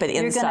try to keep it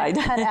inside.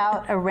 You're going to cut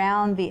out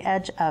around the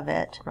edge of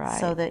it, right,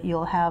 so that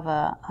you'll have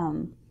a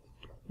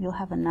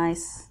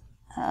nice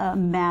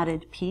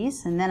matted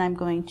piece. And then I'm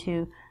going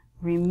to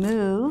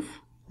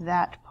remove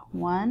that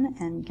one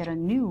and get a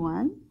new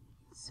one.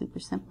 Super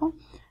simple.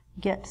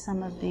 Get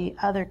some of the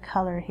other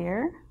color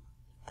here.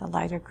 The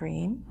lighter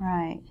green.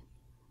 Right.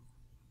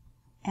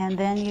 And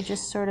then you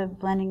just sort of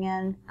blending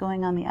in,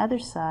 going on the other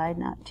side,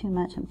 not too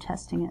much, I'm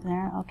testing it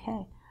there,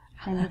 okay.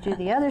 Then you do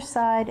the other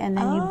side, and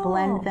then you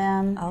blend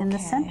them in the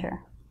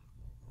center.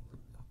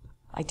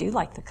 I do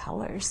like the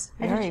colors,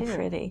 very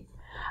pretty.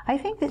 I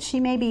think that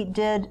she maybe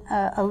did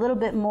a little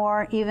bit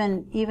more,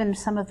 even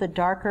some of the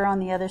darker on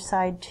the other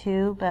side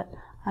too, but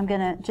I'm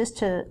gonna, just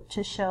to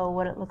show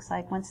what it looks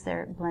like once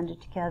they're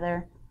blended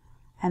together,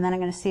 and then I'm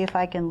gonna see if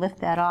I can lift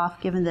that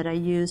off, given that I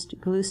used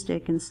glue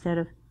stick instead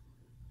of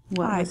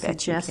what was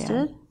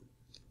suggested.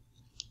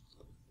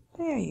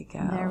 There you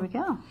go. There we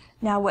go.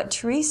 Now what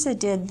Teresa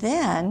did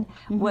then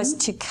was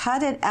to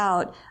cut it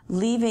out,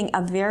 leaving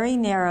a very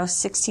narrow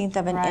 1/16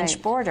 of an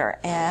inch border.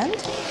 And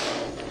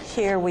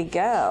here we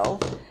go.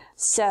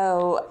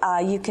 So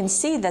you can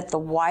see that the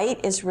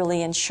white is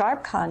really in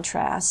sharp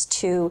contrast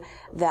to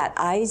that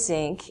eye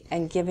zinc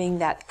and giving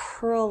that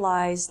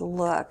pearlized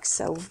look.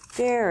 So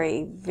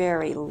very,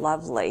 very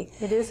lovely.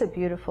 It is a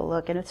beautiful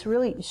look, and it's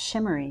really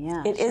shimmery,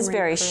 yeah. It is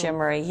very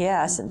shimmery,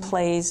 yes, and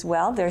plays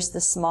well. There's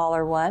the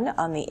smaller one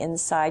on the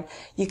inside.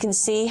 You can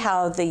see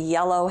how the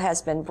yellow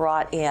has been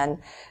brought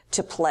in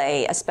to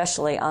play,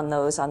 especially on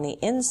those on the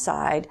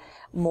inside.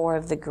 More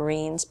of the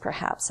greens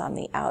perhaps on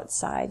the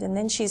outside. And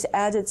then she's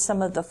added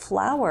some of the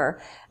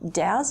flower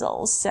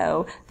dazzles.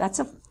 So that's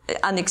a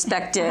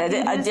unexpected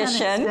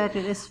addition.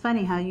 Unexpected. It's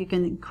funny how you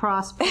can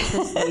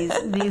cross-purpose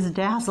these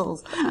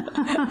dazzles.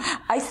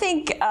 I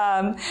think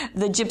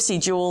the Gypsy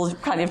Jewel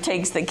kind of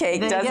takes the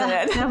cake, doesn't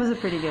it? That was a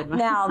pretty good one.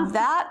 Now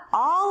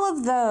all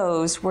of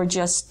those were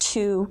just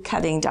 2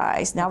 cutting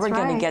dies. Now we're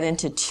going to get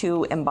into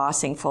 2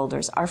 embossing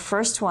folders. Our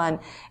first one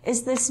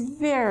is this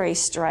very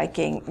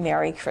striking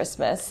Merry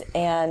Christmas,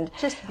 and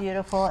just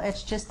beautiful.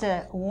 It's just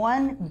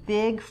one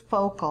big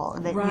focal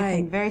that you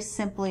can very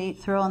simply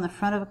throw on the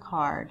front of a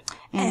card.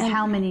 And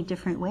how many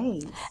different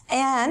ways.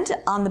 And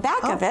on the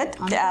back of it,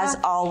 as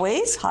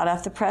always, hot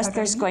off the press,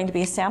 there's going to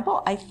be a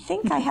sample. I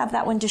think I have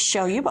that one to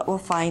show you, but we'll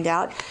find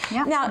out.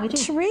 Yeah, now,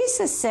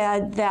 Teresa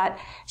said that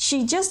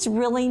she just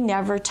really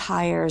never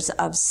tires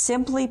of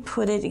simply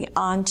putting it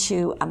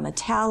onto a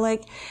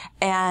metallic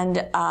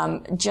and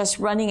just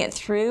running it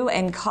through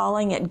and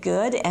calling it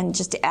good and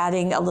just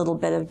adding a little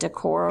bit of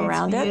decor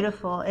around it. It's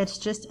beautiful. It's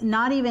just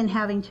not even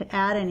having to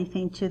add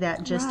anything to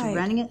that, just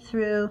running it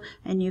through,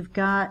 and you've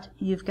got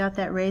that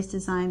that raised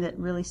design that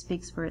really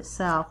speaks for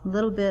itself. A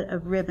little bit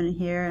of ribbon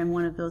here and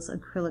one of those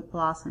acrylic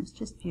blossoms.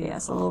 Just beautiful.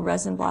 Yes, little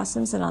resin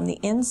blossoms. And on the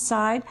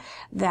inside,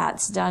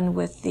 that's done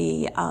with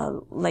the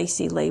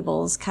Lacy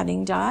Labels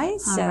cutting die.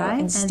 So,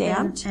 and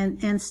stamped.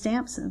 And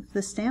stamps.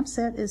 The stamp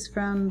set is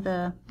from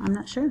the, I'm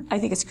not sure. I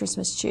think it's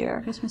Christmas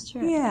Cheer. Christmas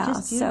Cheer. Yeah,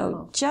 just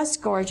so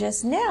just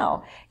gorgeous.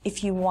 Now,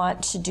 if you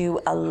want to do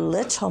a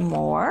little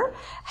more,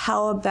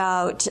 how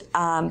about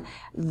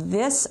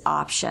this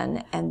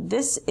option? And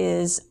this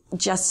is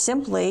just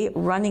simply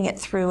running it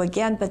through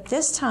again, but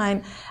this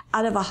time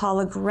out of a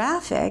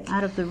holographic.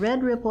 Out of the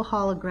red ripple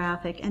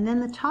holographic, and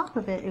then the top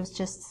of it was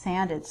just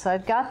sanded. So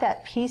I've got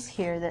that piece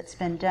here that's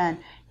been done.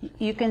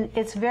 You can,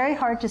 it's very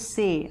hard to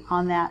see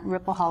on that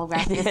ripple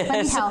holographic. It's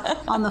funny how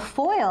on the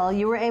foil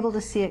you were able to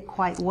see it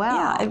quite well.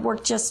 Yeah, it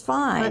worked just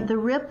fine. But the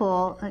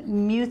ripple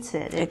mutes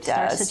it. It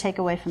starts to take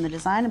away from the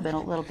design a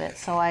little bit.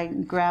 So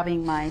I'm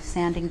grabbing my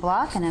sanding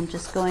block and I'm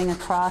just going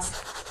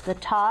across the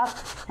top,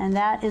 and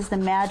that is the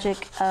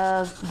magic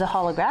of the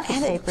holographic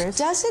papers. It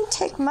doesn't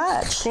take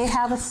much. They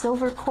have a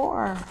silver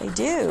core. They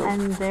do.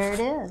 And there it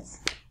is.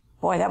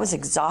 Boy, that was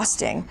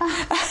exhausting.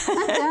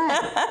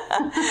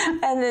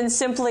 And then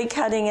simply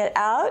cutting it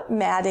out,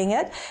 matting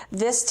it.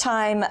 This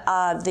time,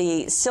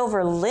 the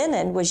silver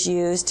linen was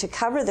used to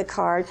cover the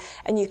card,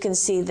 and you can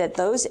see that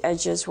those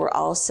edges were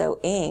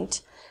also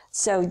inked.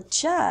 So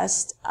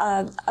just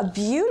a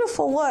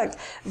beautiful look.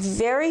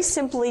 Very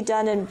simply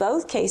done in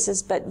both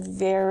cases, but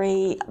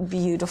very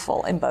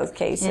beautiful in both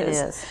cases. It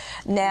is.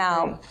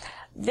 Now,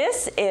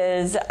 this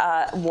is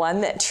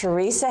one that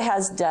Teresa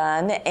has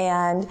done,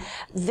 and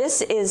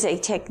this is a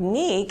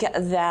technique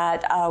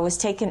that was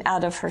taken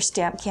out of her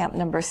Stamp Camp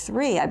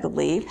 #3, I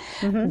believe,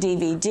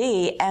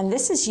 DVD, and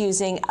this is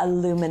using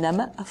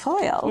aluminum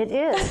foil. It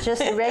is,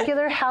 just a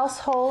regular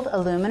household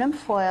aluminum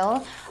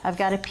foil. I've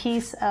got a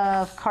piece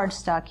of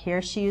cardstock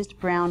here. She used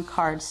brown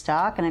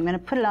cardstock, and I'm going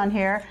to put it on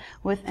here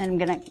with, and I'm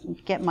going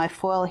to get my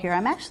foil here.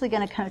 I'm actually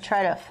going to kind of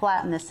try to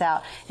flatten this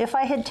out. If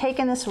I had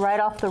taken this right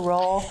off the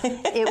roll,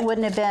 it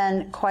wouldn't have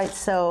been quite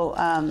so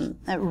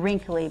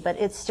wrinkly, but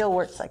it still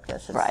works like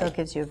this. It still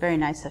gives you a very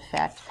nice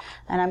effect.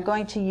 And I'm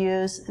going to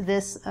use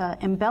this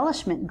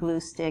embellishment glue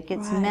stick.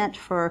 It's meant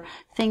for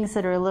things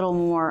that are a little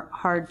more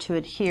hard to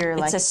adhere.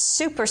 It's a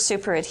super,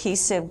 super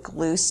adhesive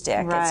glue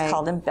stick. It's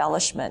called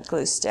embellishment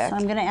glue stick. So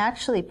I'm going to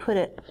actually put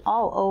it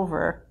all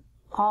over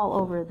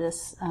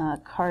this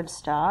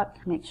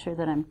cardstock. Make sure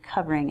that I'm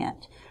covering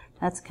it.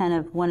 That's kind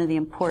of one of the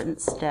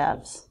important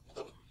steps.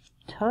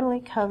 Totally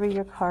cover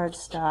your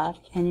cardstock,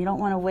 and you don't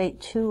want to wait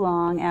too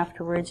long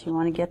afterwards. You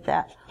want to get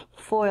that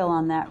foil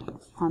on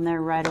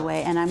there right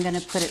away. And I'm going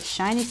to put it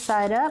shiny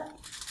side up,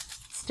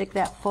 stick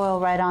that foil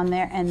right on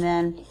there, and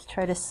then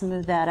try to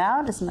smooth that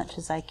out as much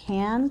as I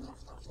can.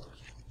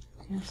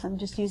 So I'm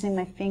just using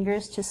my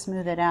fingers to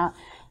smooth it out.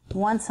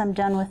 Once I'm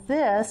done with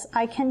this,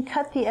 I can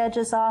cut the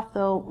edges off,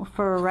 though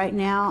for right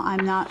now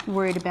I'm not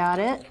worried about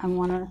it. I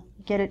want to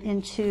get it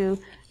into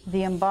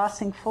the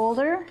embossing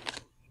folder.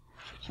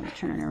 I'm going to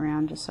turn it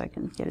around just so I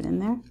can get it in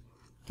there.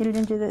 Get it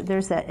into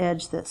there's that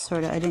edge that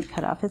sort of I didn't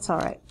cut off. It's all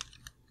right.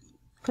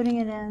 Putting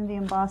it in the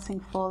embossing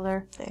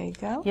folder. There you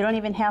go. You don't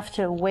even have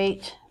to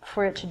wait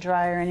for it to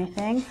dry or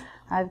anything.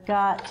 I've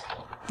got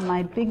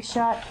my Big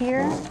Shot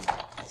here.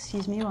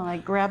 Excuse me while I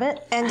grab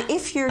it. And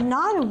if you're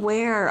not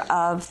aware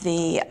of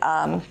the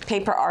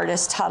Paper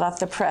Artist Hot Off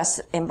the Press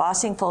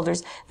embossing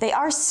folders, they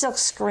are silk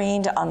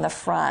screened on the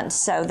front.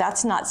 So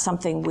that's not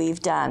something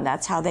we've done.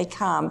 That's how they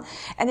come.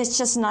 And it's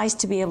just nice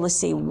to be able to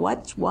see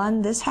what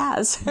one this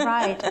has.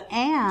 Right.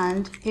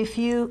 And if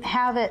you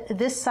have it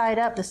this side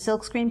up, the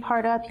silk screen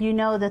part up, you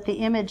know that the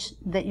image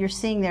that you're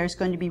seeing there is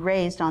going to be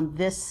raised on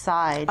this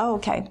side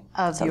of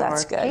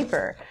your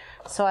paper.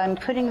 So I'm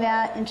putting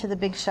that into the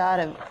Big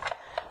Shot.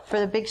 For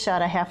the Big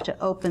Shot, I have to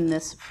open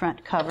this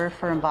front cover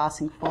for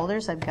embossing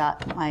folders. I've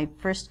got my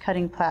first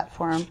cutting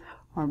platform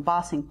or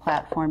embossing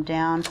platform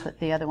down, put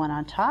the other one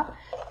on top,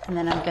 and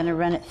then I'm going to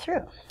run it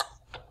through.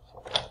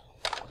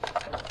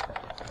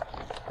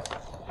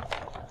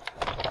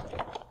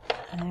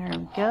 There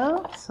we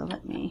go. So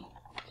let me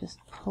just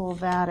pull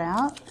that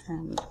out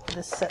and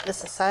set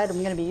this aside. I'm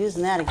going to be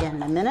using that again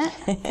in a minute.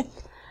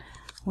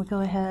 We'll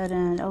go ahead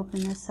and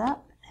open this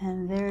up.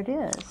 And there it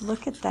is.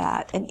 Look at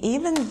that. And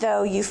even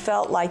though you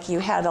felt like you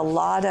had a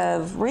lot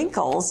of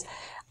wrinkles,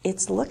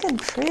 it's looking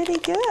pretty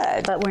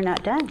good. But we're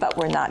not done. But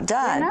we're not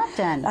done. We're not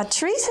done. Now,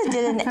 Teresa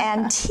did an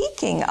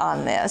antiquing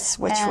on this,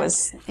 which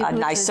was a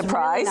nice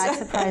surprise. Really nice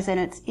surprise, and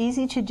it's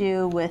easy to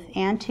do with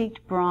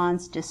antiqued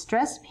bronze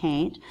distress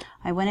paint.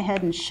 I went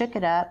ahead and shook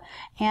it up,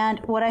 and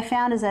what I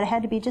found is that I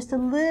had to be just a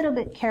little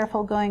bit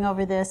careful going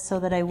over this so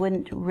that I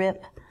wouldn't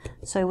rip.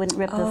 So I wouldn't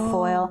rip the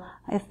foil.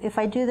 If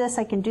I do this,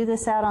 I can do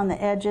this out on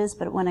the edges,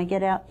 but when I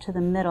get out to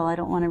the middle, I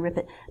don't want to rip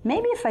it.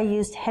 Maybe if I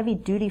used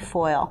heavy-duty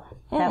foil,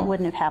 that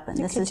wouldn't have happened.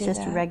 This is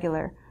just a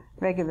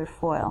regular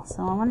foil.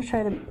 So I want to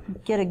try to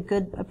get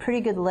a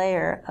pretty good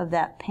layer of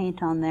that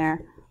paint on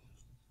there.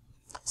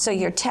 So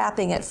you're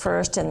tapping it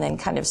first and then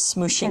kind of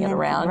smooshing it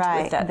around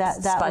with that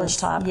sponge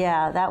top.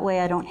 Yeah, that way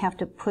I don't have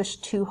to push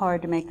too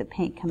hard to make the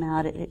paint come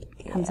out. It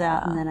comes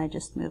out and then I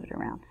just move it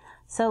around.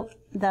 So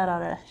that ought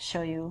to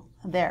show you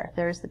there.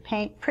 There's the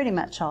paint pretty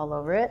much all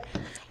over it.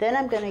 Then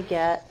I'm going to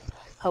get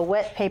a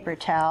wet paper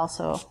towel.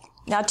 So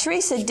now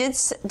Teresa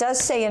does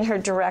say in her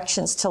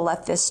directions to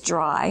let this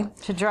dry.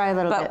 To dry a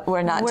little bit. But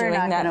we're not doing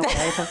that. We're not going to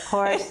wait, of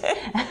course.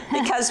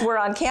 Because we're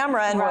on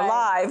camera and we're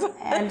live.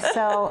 And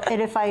so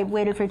if I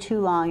waited for too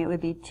long, it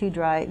would be too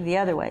dry the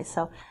other way.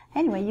 So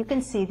anyway, you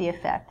can see the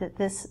effect that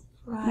this,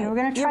 we're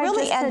going to try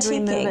just to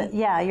remove it.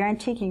 Yeah, you're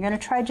antiquing. You're going to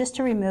try just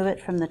to remove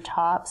it from the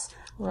tops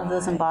of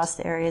those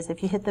embossed areas.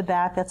 If you hit the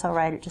back, that's all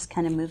right. It just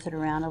kind of moves it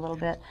around a little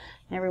bit.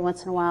 And every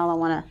once in a while, I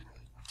want to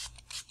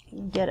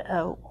get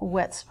a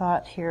wet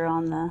spot here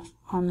on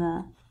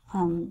the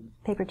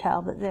paper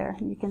towel, but there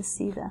you can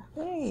see there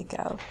you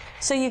go.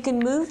 So you can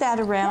move that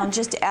around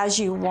just as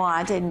you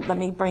want. And let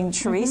me bring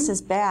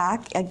Teresa's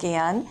back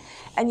again,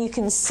 and you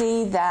can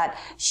see that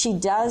she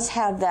does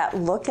have that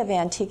look of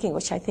antiquing,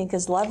 which I think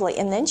is lovely.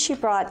 And then she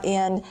brought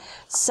in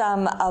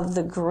some of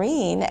the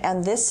green,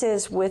 and this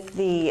is with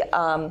the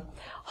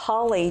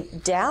Holly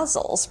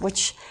Dazzles,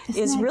 which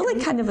is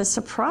really kind of a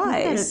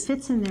surprise. It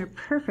fits in there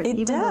perfect.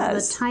 It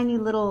does. The tiny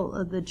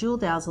little the Jewel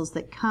Dazzles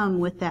that come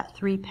with that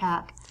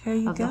 3-pack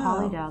of the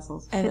Holly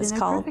Dazzles. And it's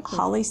called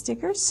Holly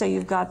Stickers. So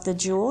you've got the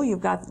jewel, you've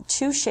got the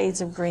 2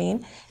 shades of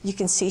green. You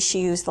can see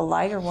she used the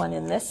lighter one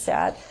in this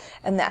set,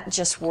 and that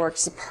just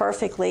works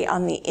perfectly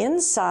on the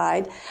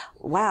inside.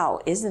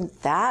 Wow,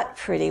 isn't that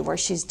pretty, where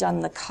she's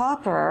done the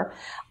copper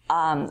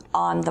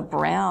on the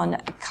brown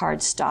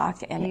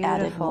cardstock and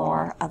added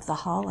more of the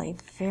holly.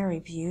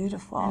 Very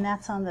beautiful. And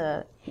that's on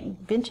the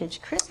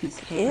vintage Christmas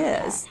paper.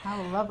 It is.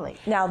 How lovely.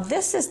 Now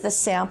this is the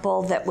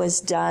sample that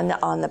was done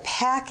on the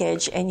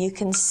package, and you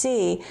can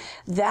see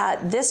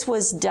that this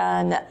was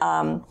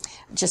done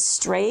just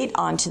straight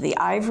onto the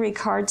ivory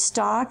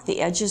cardstock. The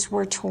edges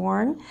were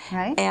torn.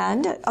 Right.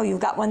 And, oh, you've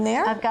got one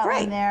there? I've got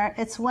one there.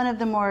 It's one of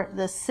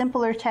the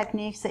simpler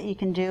techniques that you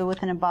can do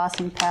with an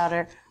embossing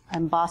powder,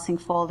 embossing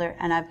folder,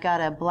 and I've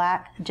got a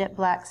jet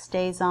black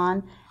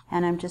StazOn,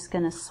 and I'm just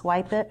going to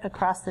swipe it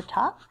across the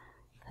top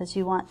because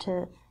you want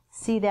to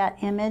see that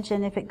image,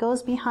 and if it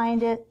goes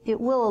behind it, it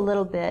will a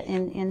little bit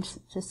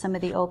into some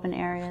of the open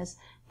areas,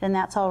 then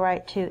that's all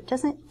right too. It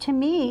doesn't, to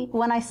me,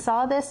 when I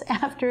saw this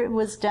after it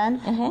was done,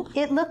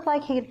 it looked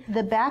like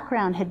the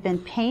background had been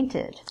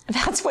painted.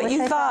 That's what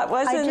you thought,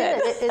 wasn't it? I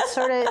did. It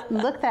sort of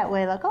looked that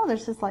way, like, oh,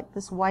 there's just like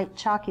this white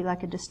chalky,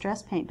 like a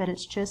distress paint, but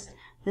it's just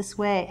this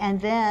way.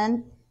 And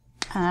then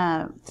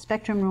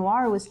Spectrum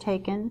Noir was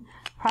taken,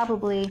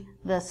 probably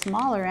the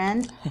smaller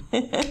end,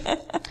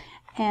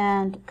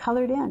 and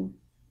colored in.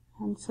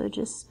 And so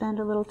just spend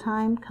a little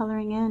time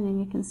coloring in, and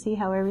you can see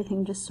how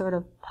everything just sort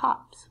of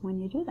pops when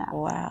you do that.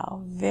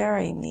 Wow,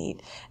 very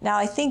neat. Now,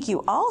 I think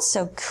you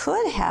also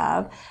could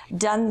have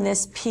done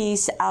this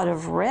piece out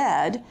of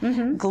red,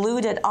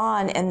 glued it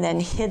on, and then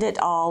hid it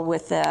all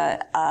with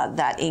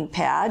that ink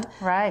pad.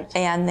 Right.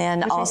 And then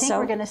which also... I think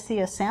we're going to see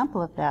a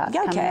sample of that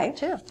coming up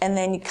too. And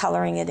then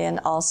coloring it in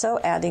also,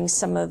 adding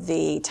some of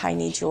the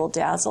tiny Jewel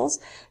Dazzles.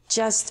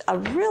 Just a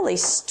really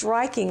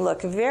striking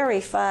look,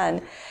 very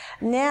fun.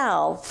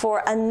 Now,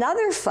 for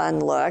another fun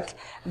look,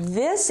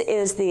 this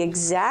is the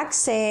exact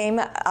same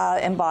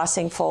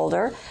embossing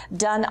folder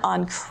done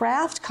on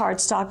craft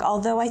cardstock,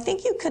 although I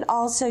think you could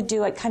also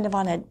do it kind of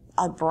on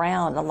a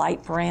brown, a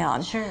light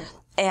brown. Sure.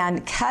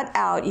 And cut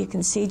out, you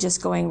can see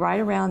just going right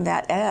around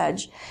that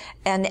edge,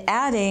 and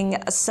adding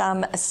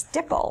some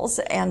stickles,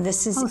 and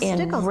this is in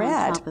stickles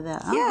red. On top of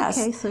that. Oh, yes.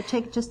 Okay, so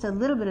take just a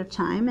little bit of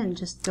time and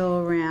just go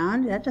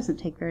around. That doesn't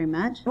take very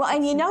much. Well,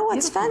 and you know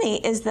what's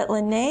funny is that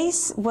Lene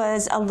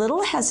was a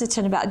little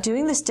hesitant about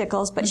doing the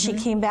stickles, but she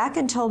came back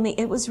and told me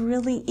it was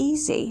really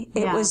easy.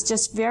 It was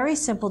just very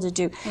simple to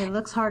do. It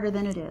looks harder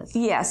than it is.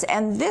 Yes,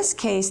 and this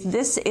case,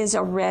 this is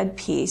a red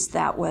piece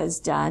that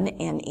was done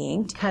and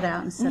inked. Cut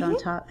out and set on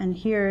top. And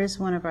here's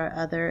one of our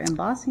other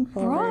embossing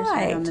folders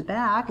right on the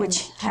back,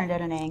 which turned at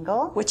an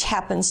angle. Which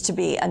happens to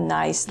be a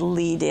nice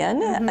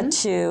lead-in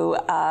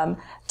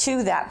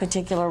to that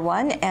particular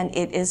one, and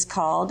it is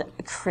called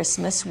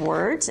Christmas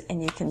Words,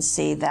 and you can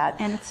see that.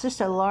 And it's just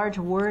a large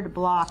word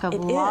block of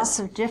lots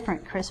of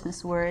different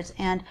Christmas words,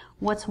 and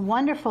what's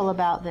wonderful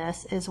about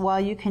this is while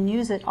you can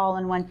use it all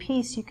in one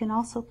piece, you can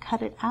also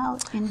cut it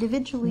out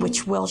individually.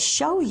 Which we'll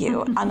show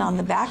you. And on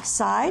the back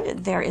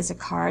side, there is a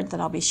card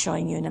that I'll be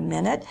showing you in a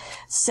minute.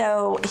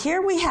 So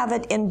here we have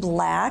it in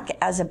black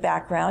as a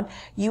background.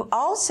 You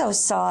also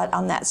saw it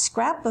on that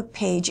scrapbook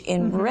page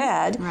in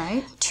red.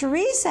 Right.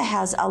 Teresa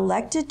has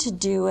elected to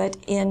do it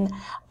in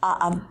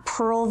a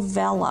pearl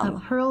vellum. A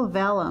pearl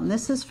vellum.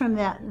 This is from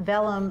that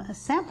vellum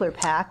sampler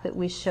pack that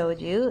we showed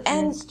you,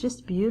 and it's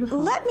just beautiful.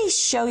 Let me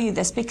show you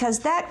this, because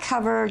that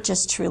cover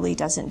just truly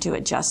doesn't do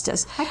it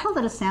justice. I called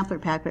it a sampler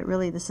pack, but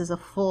really this is a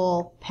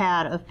full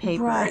pad of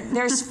paper. Right.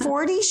 There's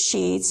 40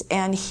 sheets,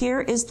 and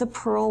here is the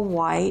pearl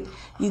white.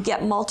 You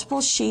get multiple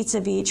sheets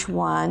of each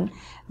one.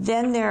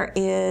 Then there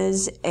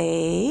is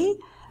a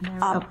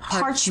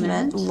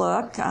parchment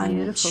look. I'm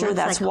Beautiful. sure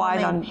that's like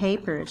white on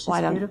paper. It's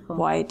just beautiful.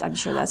 White. I'm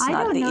sure that's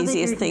not the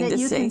easiest thing to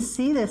see. You can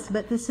see this,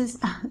 but this is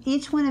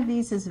each one of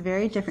these is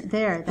very different.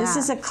 This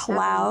is a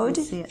cloud.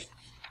 You can see it.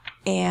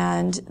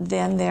 And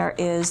then there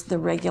is the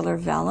regular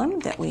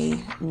vellum that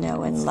we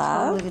know and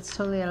love. It's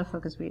totally out of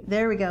focus.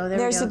 There we go.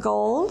 There's a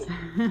gold,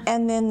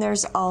 and then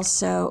there's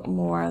also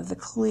more of the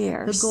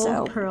clear. The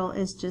gold pearl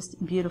is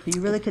just beautiful. You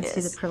really could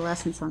see the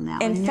pearlescence on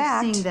that one. In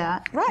fact, you're seeing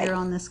that here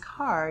on this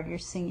card. You're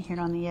seeing it here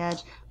on the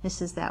edge.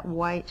 This is that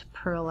white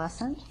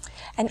pearlescent.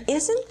 And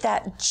isn't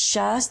that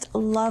just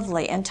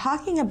lovely? And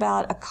talking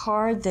about a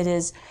card that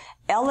is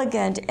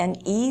elegant and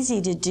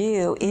easy to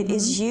do, it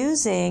is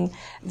using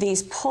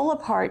these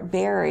pull-apart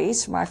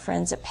berries from our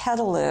friends at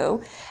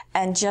Petaloo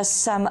and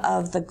just some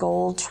of the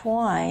gold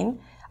twine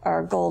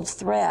or gold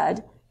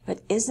thread.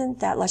 But isn't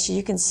that luscious?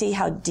 You can see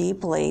how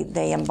deeply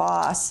they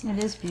emboss.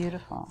 It is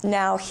beautiful.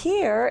 Now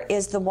here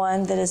is the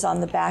one that is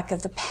on the back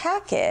of the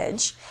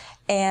package.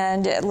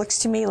 And it looks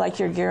to me like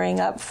you're gearing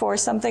up for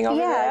something over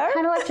there. Yeah, I'd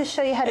kind of like to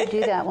show you how to do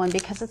that one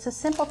because it's a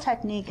simple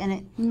technique and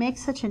it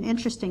makes such an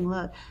interesting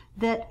look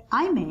that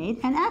I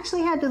made and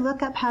actually had to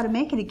look up how to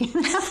make it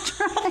again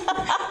after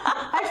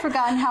I'd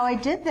forgotten how I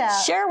did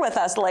that. Share with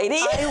us, lady.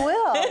 I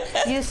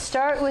will. You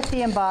start with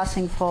the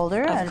embossing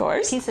folder. Of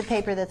course. A piece of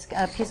paper that's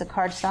a piece of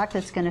cardstock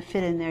that's going to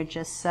fit in there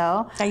just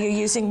so. Are you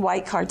using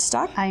white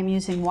cardstock? I'm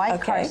using white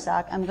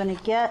cardstock. I'm going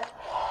to get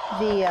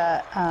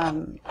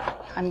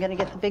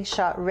the Big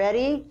Shot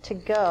ready to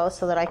go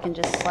so that I can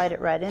just slide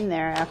it right in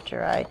there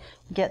after I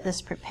get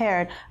this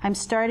prepared. I'm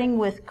starting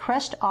with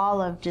crushed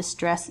olive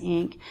distress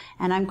ink,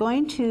 and I'm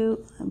going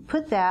to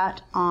put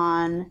that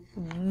on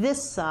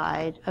this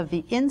side of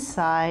the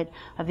inside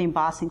of the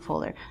embossing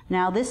folder.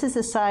 Now this is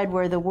the side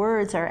where the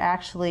words are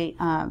actually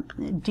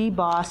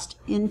debossed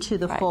into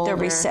the folder. They're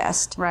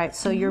recessed. Right,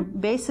 so you're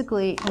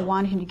basically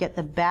wanting to get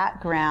the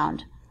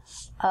background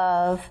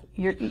of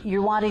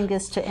you're wanting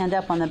this to end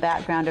up on the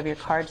background of your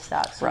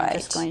cardstock. So I'm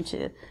just going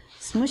to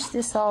smoosh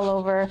this all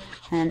over,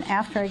 and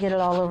after I get it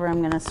all over,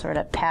 I'm going to sort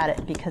of pat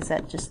it because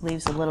that just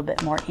leaves a little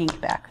bit more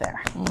ink back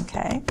there.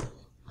 Okay.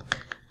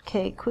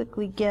 Okay,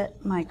 quickly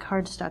get my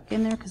cardstock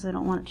in there because I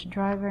don't want it to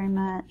dry very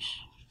much.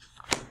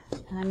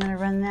 And I'm going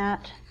to run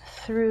that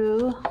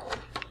through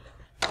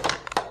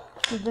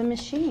the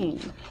machine.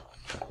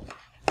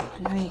 I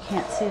know you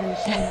can't see the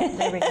machine.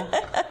 There we go.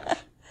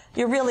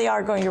 You really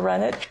are going to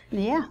run it?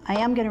 Yeah, I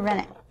am going to run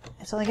it.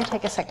 It's only going to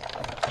take a second.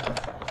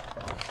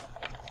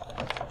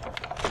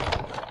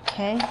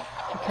 Okay,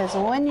 because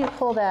when you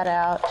pull that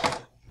out,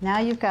 now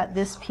you've got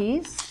this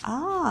piece.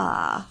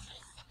 Ah.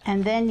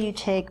 And then you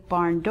take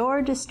Barn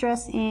Door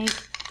Distress ink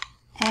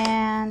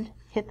and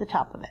hit the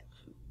top of it.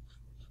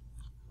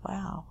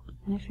 Wow.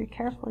 And if you're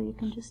careful, you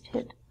can just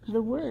hit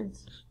the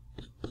words.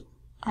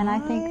 And I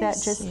think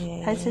that's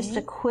just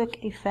a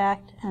quick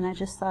effect, and I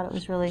just thought it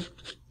was really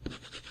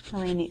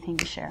a neat thing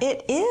to share.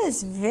 It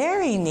is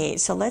very neat.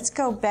 So let's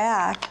go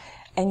back,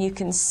 and you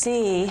can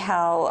see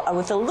how,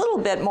 with a little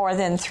bit more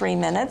than 3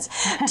 minutes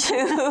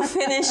to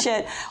finish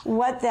it,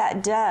 what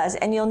that does.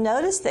 And you'll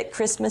notice that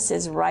Christmas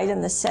is right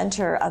in the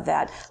center of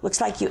that.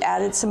 Looks like you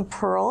added some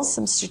pearls,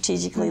 some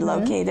strategically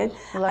located.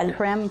 La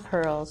creme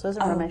pearls. Those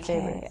are one of my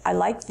favorites. I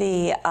like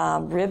the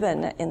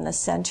ribbon in the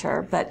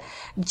center, but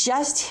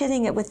just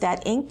hitting it with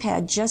that ink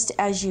pad, just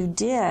as you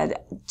did,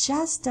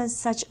 just does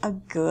such a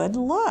good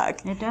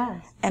look. It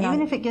does. And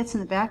even if it gets in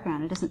the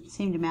background, it doesn't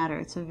seem to matter.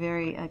 It's a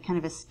very kind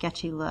of a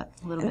sketchy look,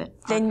 a little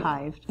bit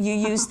archived. You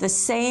use the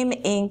same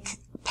ink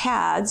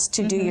pads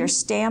to do your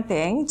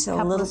stamping. So a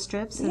couple of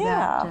strips of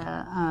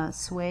that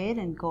suede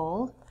and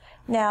gold.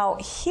 Now,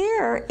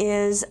 here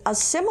is a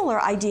similar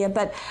idea,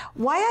 but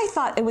why I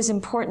thought it was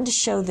important to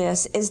show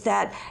this is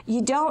that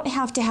you don't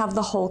have to have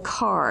the whole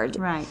card.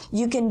 Right.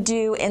 You can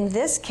do, in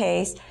this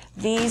case,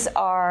 these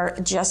are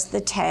just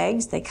the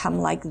tags. They come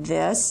like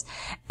this,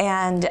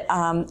 and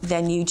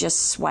then you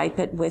just swipe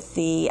it with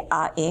the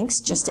inks,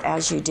 just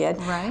as you did.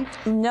 Right.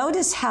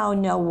 Notice how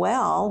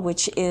Noel,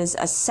 which is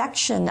a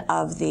section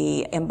of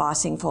the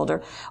embossing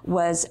folder,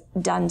 was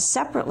done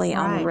separately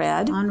on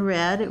red. On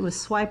red. It was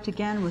swiped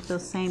again with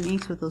those same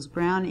inks, with those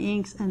brown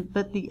inks,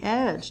 but the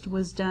edged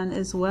was done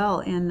as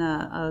well in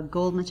a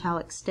gold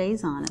metallic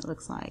stays on, it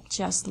looks like.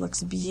 Just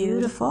looks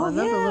beautiful. I love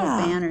the little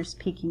banners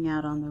peeking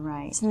out on the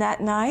right. Isn't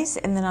that nice?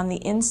 And then on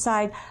the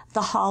inside,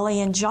 the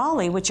holly and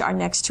jolly, which are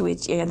next to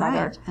each other.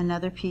 Right.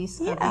 Another piece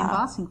of the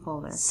embossing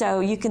folder.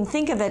 So you can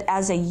think of it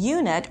as a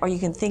unit, or you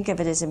can think of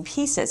it as in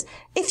pieces.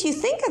 If you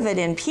think of it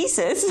in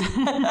pieces,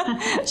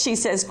 she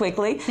says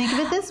quickly. Think of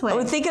it this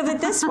way. Think of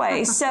it this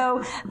way.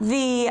 So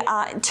the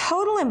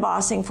total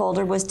embossing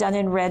folder was done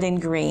in red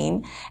and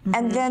green,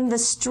 and then the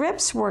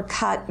strips were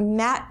cut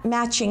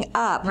matching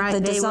up the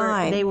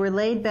design. They were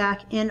laid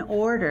back in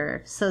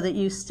order so that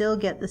you still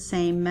get the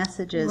same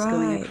messages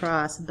going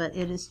across. But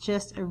it is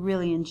just a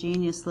really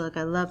ingenious look.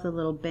 I love the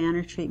little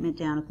banner treatment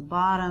down at the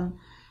bottom.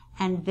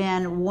 and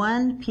then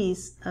one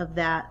piece of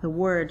that, the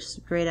word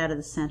straight out of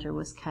the center,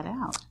 was cut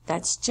out.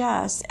 That's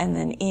just, and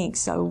then ink.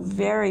 So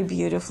very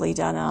beautifully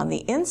done on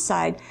the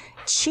inside.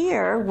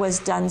 Cheer was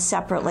done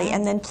separately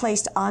and then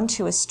placed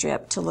onto a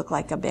strip to look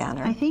like a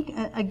banner. I think,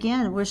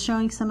 again, we're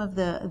showing some of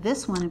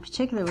this one in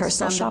particular was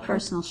from the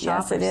Personal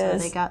Shopper. Yes, it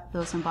is. So they got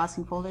those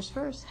embossing folders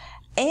first.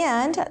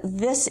 And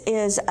this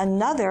is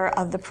another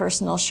of the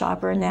Personal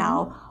Shopper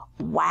now.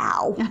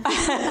 Wow.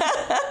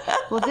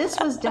 Well, this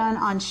was done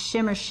on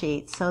shimmer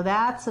sheets, so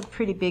that's a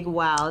pretty big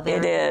wow.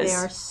 It is. They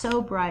are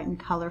so bright and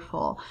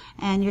colorful,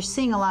 and you're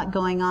seeing a lot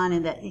going on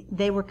in that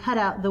they were cut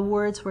out, the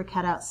words were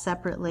cut out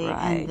separately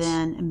and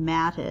then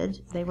matted.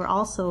 They were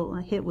also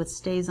hit with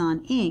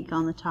stays-on ink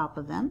on the top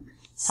of them.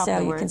 So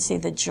you can see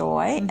the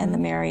joy and the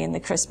Merry and the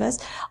Christmas.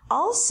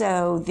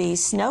 Also, the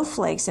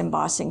Snowflakes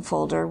embossing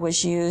folder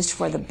was used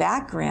for the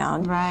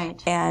background. Right.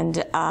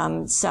 And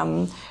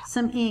some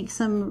ink,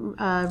 some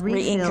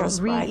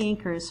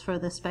re-inkers for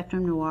the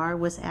Spectrum Noir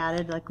was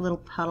added, like little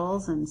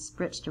puddles and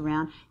spritzed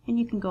around. And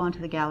you can go onto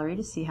the gallery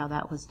to see how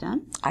that was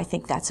done. I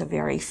think that's a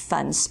very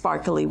fun,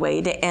 sparkly way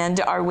to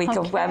end our week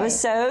of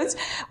Webisodes.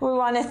 We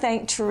want to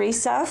thank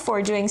Teresa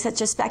for doing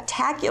such a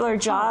spectacular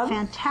job.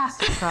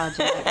 Fantastic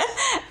project.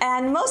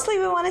 And mostly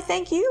we want to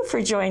thank you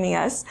for joining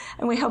us.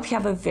 And we hope you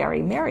have a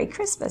very Merry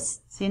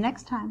Christmas. See you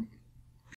next time.